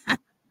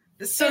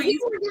 So you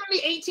were giving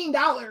me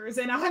 $18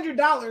 and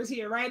 $100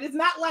 here, right? It's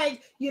not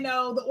like, you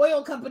know, the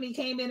oil company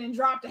came in and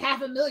dropped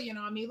 $500,000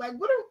 on me. Like,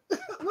 what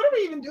are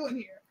we even doing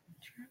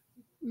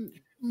here?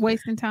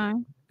 Wasting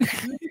time.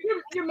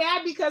 You're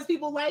mad because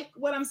people like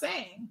what I'm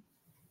saying.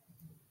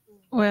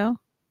 Well,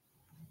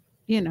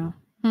 you know,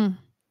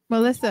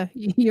 Melissa,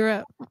 you're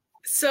up.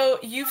 So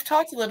you've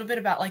talked a little bit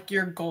about like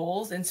your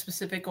goals and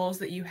specific goals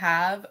that you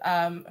have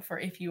for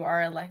if you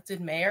are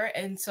elected mayor.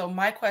 And so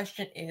my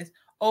question is,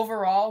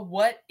 overall,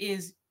 what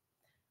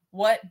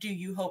do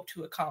you hope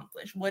to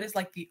accomplish? What is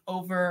like the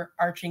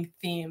overarching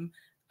theme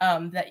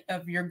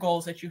of your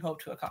goals that you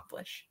hope to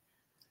accomplish?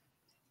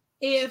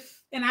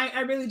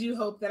 I really do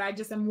hope that I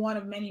just am one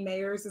of many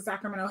mayors that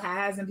Sacramento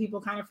has, and people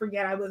kind of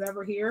forget I was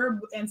ever here.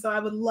 And so I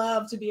would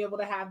love to be able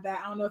to have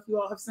that. I don't know if you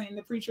all have seen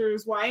The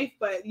Preacher's Wife,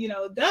 but you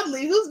know,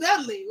 Dudley, who's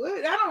Dudley?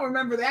 I don't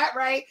remember that,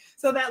 right?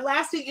 So that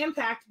lasting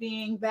impact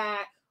being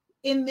that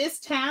in this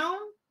town,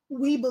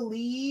 we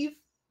believe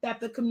that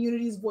the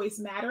community's voice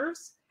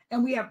matters,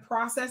 and we have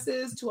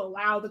processes to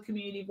allow the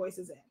community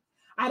voices in.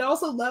 I'd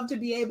also love to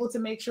be able to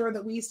make sure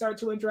that we start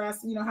to address,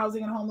 you know,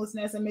 housing and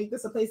homelessness and make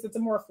this a place that's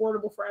more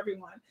affordable for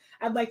everyone.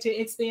 I'd like to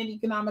expand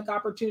economic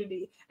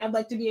opportunity. I'd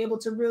like to be able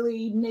to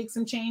really make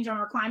some change on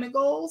our climate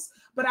goals.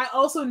 But I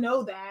also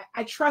know that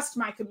I trust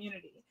my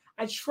community.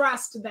 I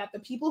trust that the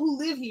people who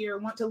live here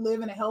want to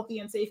live in a healthy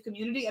and safe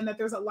community, and that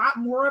there's a lot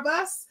more of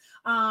us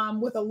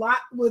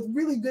with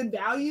really good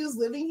values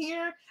living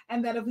here,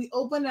 and that if we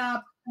open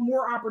up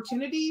more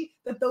opportunity,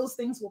 that those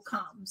things will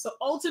come. So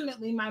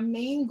ultimately, my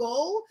main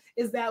goal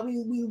is that we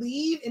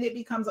leave and it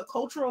becomes a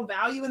cultural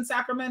value in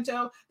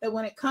Sacramento, that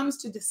when it comes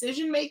to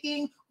decision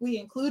making, we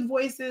include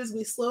voices,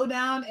 we slow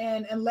down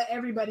and let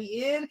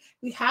everybody in,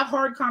 we have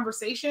hard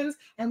conversations,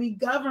 and we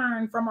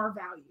govern from our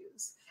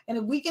values. And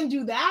if we can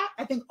do that,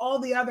 I think all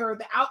the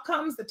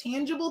outcomes, the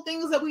tangible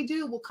things that we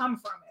do will come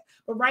from it.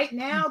 But right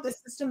now, the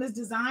system is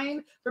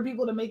designed for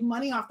people to make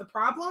money off the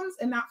problems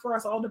and not for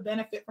us all to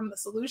benefit from the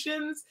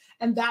solutions.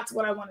 And that's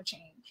what I want to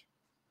change.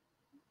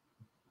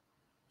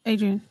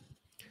 Adrian.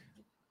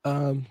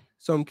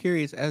 So I'm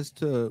curious as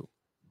to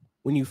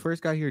when you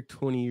first got here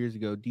 20 years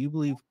ago, do you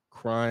believe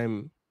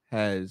crime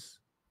is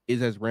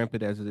as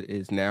rampant as it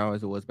is now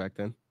as it was back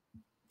then?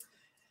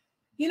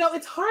 You know,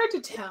 it's hard to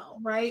tell,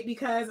 right?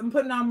 Because I'm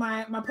putting on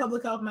my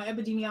public health, my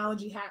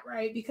epidemiology hat,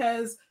 right?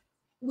 Because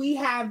we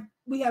have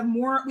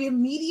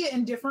media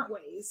in different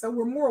ways. So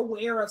we're more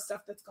aware of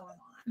stuff that's going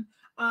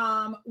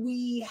on.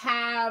 We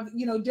have,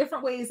 you know,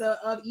 different ways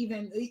of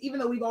even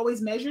though we've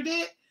always measured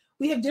it,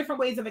 we have different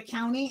ways of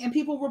accounting, and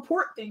people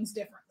report things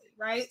differently,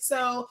 right?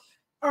 So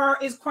Or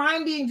is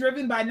crime being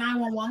driven by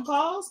 911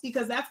 calls?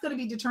 Because that's going to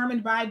be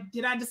determined by,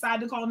 did I decide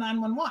to call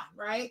 911,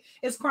 right?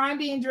 Is crime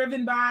being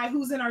driven by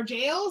who's in our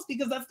jails?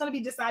 Because that's going to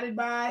be decided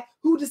by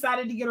who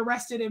decided to get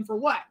arrested and for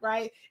what,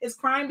 right? Is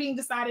crime being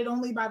decided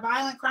only by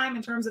violent crime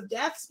in terms of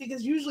deaths?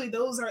 Because usually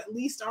those are at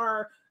least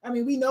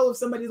we know if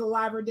somebody's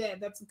alive or dead.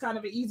 That's kind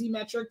of an easy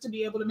metric to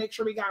be able to make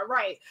sure we got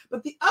right.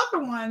 But the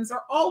other ones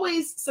are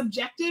always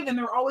subjective, and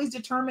they're always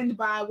determined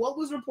by what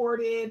was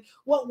reported,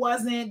 what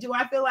wasn't. Do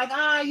I feel like,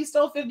 you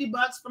stole $50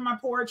 from my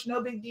porch,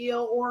 no big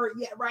deal, or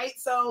yeah, right?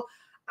 So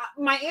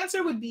my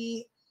answer would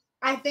be,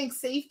 I think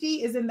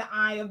safety is in the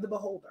eye of the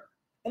beholder.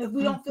 And if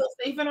we don't feel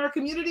safe in our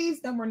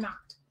communities, then we're not.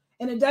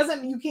 And it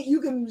doesn't, you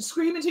can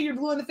scream until you're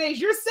blue in the face,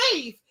 you're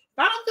safe. If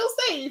I don't feel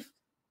safe,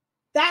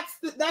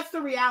 that's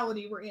the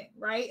reality we're in,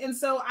 right? And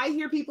so I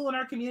hear people in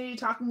our community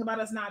talking about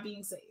us not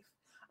being safe.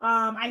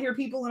 I hear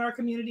people in our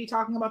community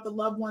talking about the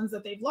loved ones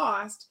that they've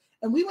lost.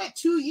 And we went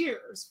 2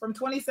 years from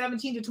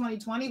 2017 to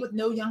 2020 with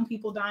no young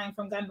people dying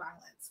from gun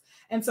violence.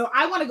 And so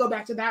I want to go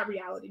back to that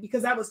reality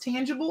because that was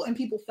tangible and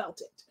people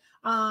felt it.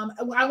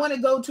 I want to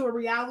go to a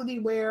reality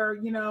where,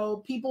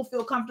 people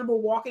feel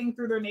comfortable walking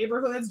through their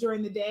neighborhoods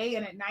during the day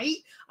and at night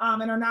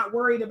and are not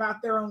worried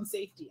about their own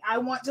safety. I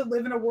want to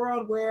live in a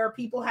world where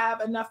people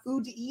have enough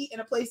food to eat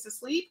and a place to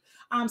sleep,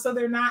 so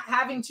they're not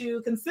having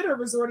to consider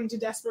resorting to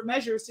desperate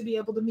measures to be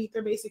able to meet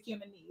their basic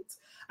human needs.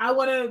 I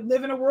want to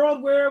live in a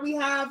world where we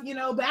have,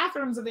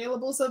 bathrooms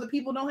available so that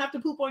people don't have to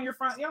poop on your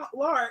front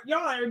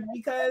yard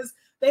because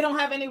they don't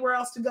have anywhere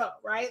else to go,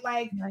 right?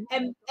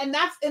 And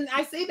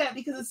I say that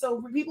because it's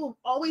so, people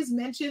always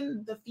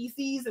mention the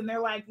feces and they're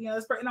like,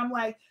 and I'm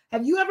like,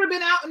 have you ever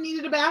been out and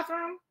needed a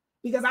bathroom?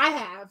 Because I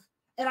have,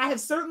 and I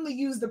have certainly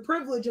used the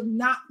privilege of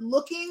not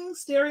looking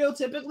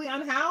stereotypically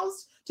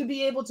unhoused to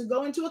be able to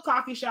go into a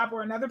coffee shop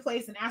or another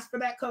place and ask for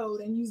that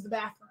code and use the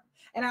bathroom.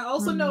 And I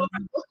also know if I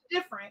looked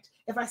different,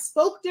 if I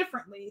spoke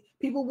differently,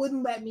 people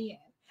wouldn't let me in.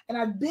 And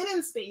I've been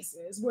in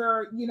spaces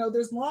where,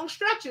 there's long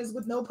stretches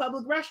with no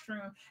public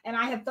restroom. And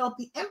I have felt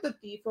the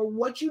empathy for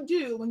what you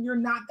do when you're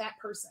not that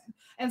person.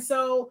 And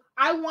so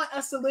I want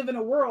us to live in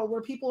a world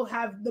where people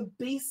have the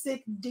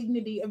basic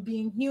dignity of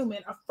being human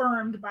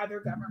affirmed by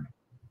their government.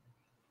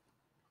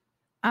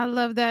 I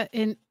love that.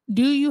 And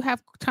do you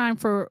have time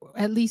for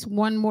at least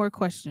one more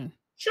question?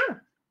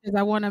 Sure. Because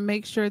I want to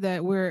make sure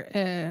that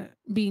we're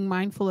being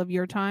mindful of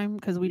your time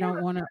because we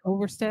don't want to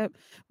overstep.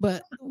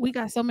 But we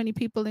got so many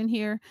people in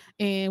here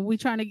and we're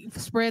trying to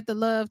spread the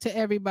love to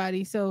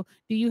everybody. So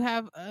do you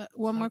have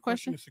one more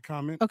question? It's a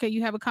comment. Okay,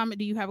 you have a comment.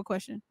 Do you have a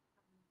question?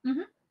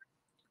 Mm-hmm.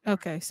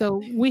 Okay,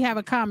 so we have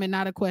a comment,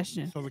 not a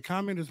question. So the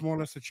comment is more or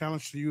less a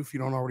challenge to you if you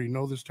don't already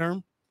know this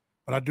term.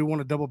 But I do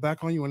want to double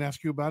back on you and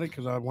ask you about it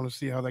because I want to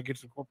see how that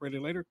gets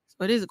incorporated later.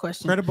 So it is a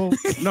question. Credible.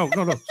 No.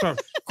 Sorry.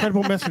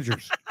 Credible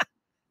messengers.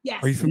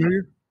 Yes. Are you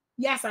familiar?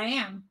 Yes, I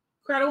am.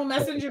 Credible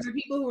messengers are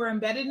people who are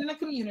embedded in a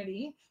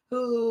community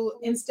who,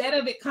 instead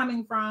of it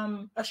coming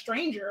from a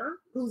stranger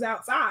who's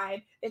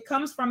outside, it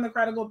comes from the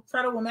credible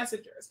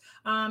messengers.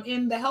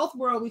 In the health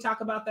world, we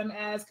talk about them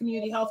as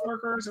community health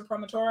workers or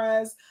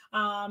promotores.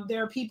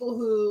 There are people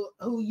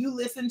who you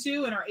listen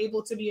to and are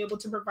able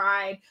to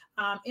provide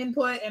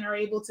input and are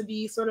able to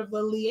be sort of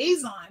the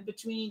liaison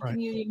between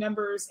community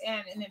members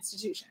and an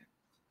institution.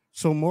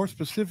 So more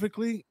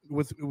specifically,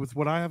 with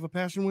what I have a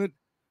passion with,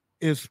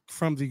 is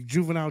from the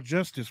juvenile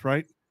justice,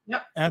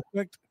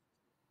 aspect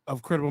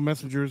of credible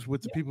messengers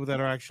with the people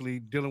that are actually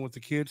dealing with the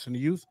kids and the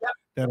youth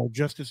that are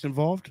justice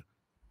involved.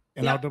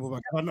 And I'll double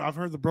back. I've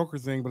heard the broker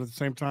thing, but at the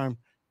same time,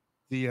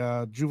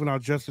 the juvenile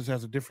justice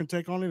has a different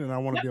take on it, and I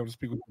want to be able to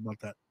speak with you about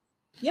that.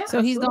 Yeah. So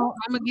I'm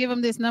gonna give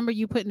him this number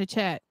you put in the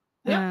chat,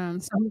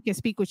 so he can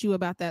speak with you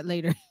about that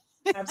later.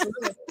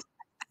 Absolutely.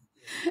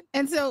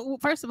 And so,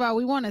 first of all,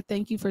 we want to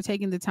thank you for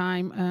taking the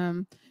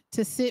time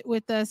to sit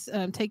with us,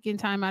 taking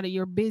time out of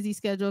your busy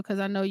schedule, because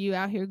I know you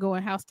out here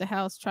going house to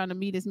house trying to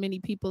meet as many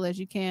people as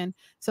you can.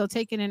 So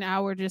taking an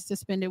hour just to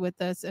spend it with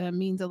us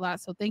means a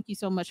lot. So thank you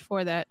so much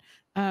for that.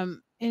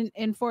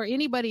 And for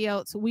anybody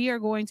else, we are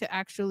going to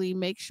actually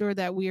make sure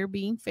that we are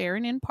being fair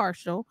and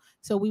impartial.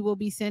 So we will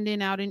be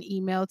sending out an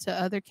email to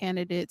other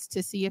candidates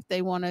to see if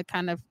they want to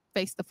kind of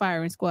face the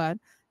firing squad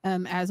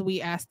as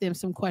we ask them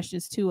some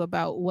questions too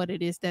about what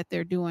it is that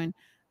they're doing.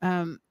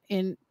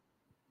 And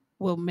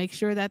we'll make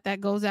sure that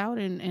goes out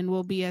and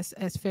we'll be as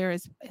fair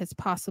as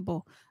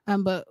possible.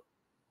 But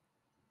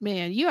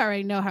man, you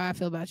already know how I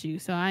feel about you,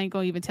 so I ain't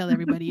gonna even tell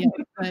everybody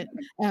else.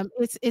 But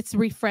it's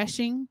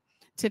refreshing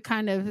to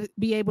kind of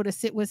be able to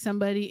sit with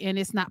somebody and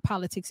it's not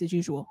politics as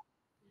usual.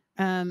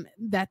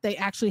 That they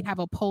actually have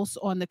a pulse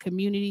on the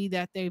community,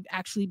 that they've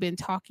actually been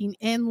talking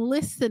and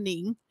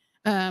listening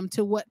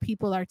to what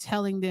people are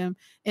telling them,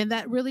 and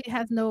that really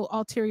has no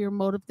ulterior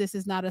motive. This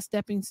is not a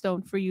stepping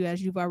stone for you,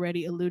 as you've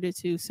already alluded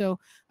to. So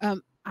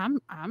I'm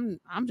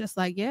just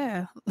like,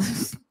 yeah,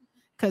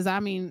 because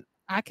I mean,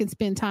 I can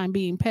spend time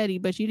being petty,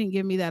 but you didn't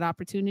give me that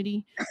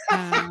opportunity.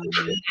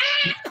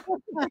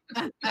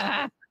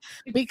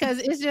 because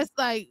it's just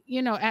like,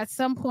 you know, at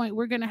some point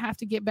we're going to have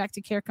to get back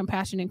to care,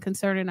 compassion, and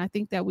concern. And I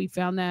think that we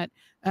found that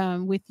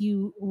with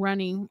you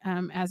running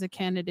as a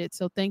candidate.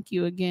 So thank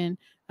you again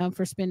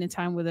for spending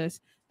time with us.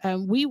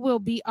 We will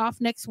be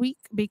off next week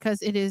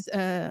because it is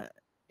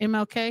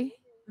MLK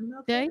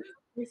Day.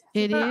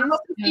 It is. I hope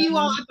to see you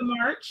all at the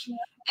march.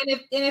 And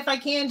if I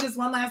can, just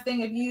one last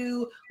thing. If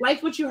you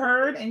liked what you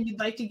heard and you'd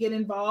like to get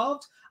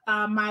involved,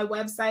 my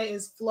website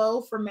is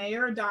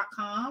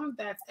flowformayor.com.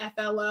 That's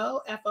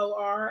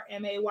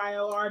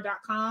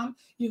FLOFORMAYOR.com.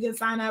 You can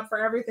sign up for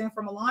everything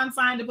from a lawn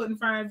sign to put in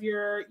front of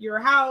your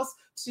house,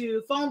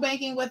 to phone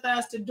banking with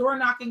us, to door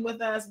knocking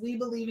with us. We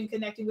believe in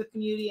connecting with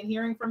community and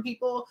hearing from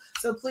people.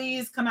 So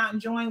please come out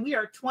and join. We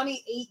are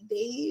 28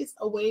 days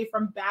away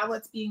from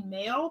ballots being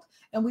mailed,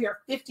 and we are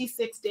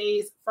 56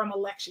 days from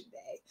Election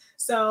Day.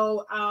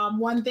 So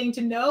one thing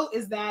to note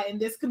is that in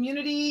this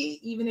community,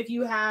 even if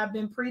you have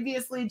been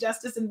previously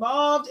justice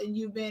involved and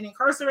you've been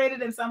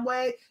incarcerated in some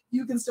way,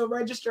 you can still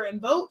register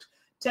and vote.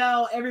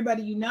 Tell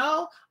everybody you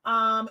know,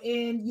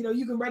 and you know,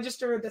 you can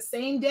register the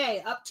same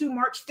day up to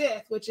March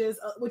 5th, which is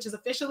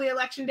officially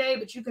Election Day,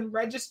 but you can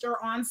register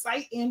on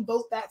site and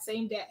vote that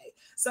same day.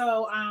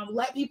 So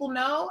let people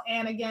know.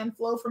 And again,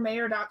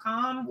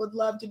 flowformayor.com. Would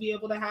love to be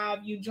able to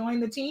have you join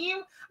the team.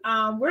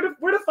 We're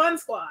the fun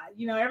squad.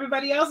 You know,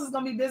 everybody else is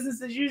gonna be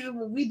business as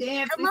usual. We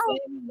dance, we sing,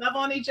 we love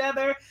on each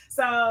other.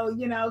 So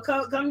you know,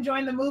 come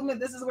join the movement.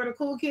 This is where the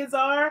cool kids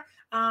are.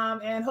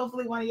 And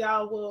hopefully one of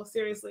y'all will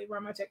seriously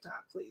run my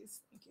TikTok,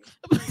 please.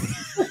 Thank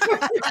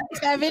you.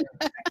 Kevin.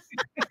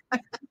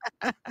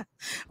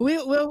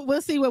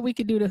 We'll see what we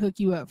can do to hook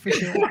you up for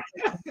sure.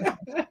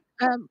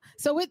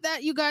 So with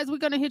that, you guys, we're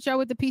gonna hit y'all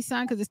with the peace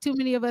sign because there's too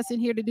many of us in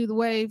here to do the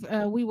wave.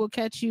 We will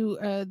catch you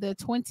the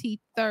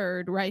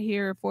 23rd right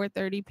here,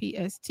 4:30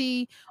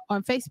 PST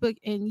on Facebook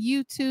and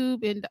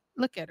YouTube. And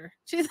look at her.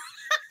 She's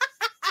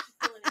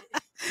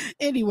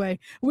anyway,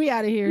 we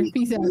out of here.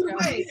 Peace out.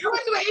 Everybody do an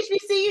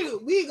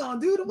HBCU. We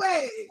gonna do the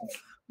wave.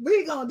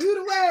 We gonna do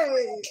the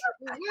wave.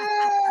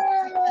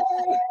 Yeah.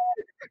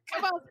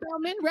 Come on,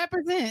 Spelman,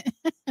 represent.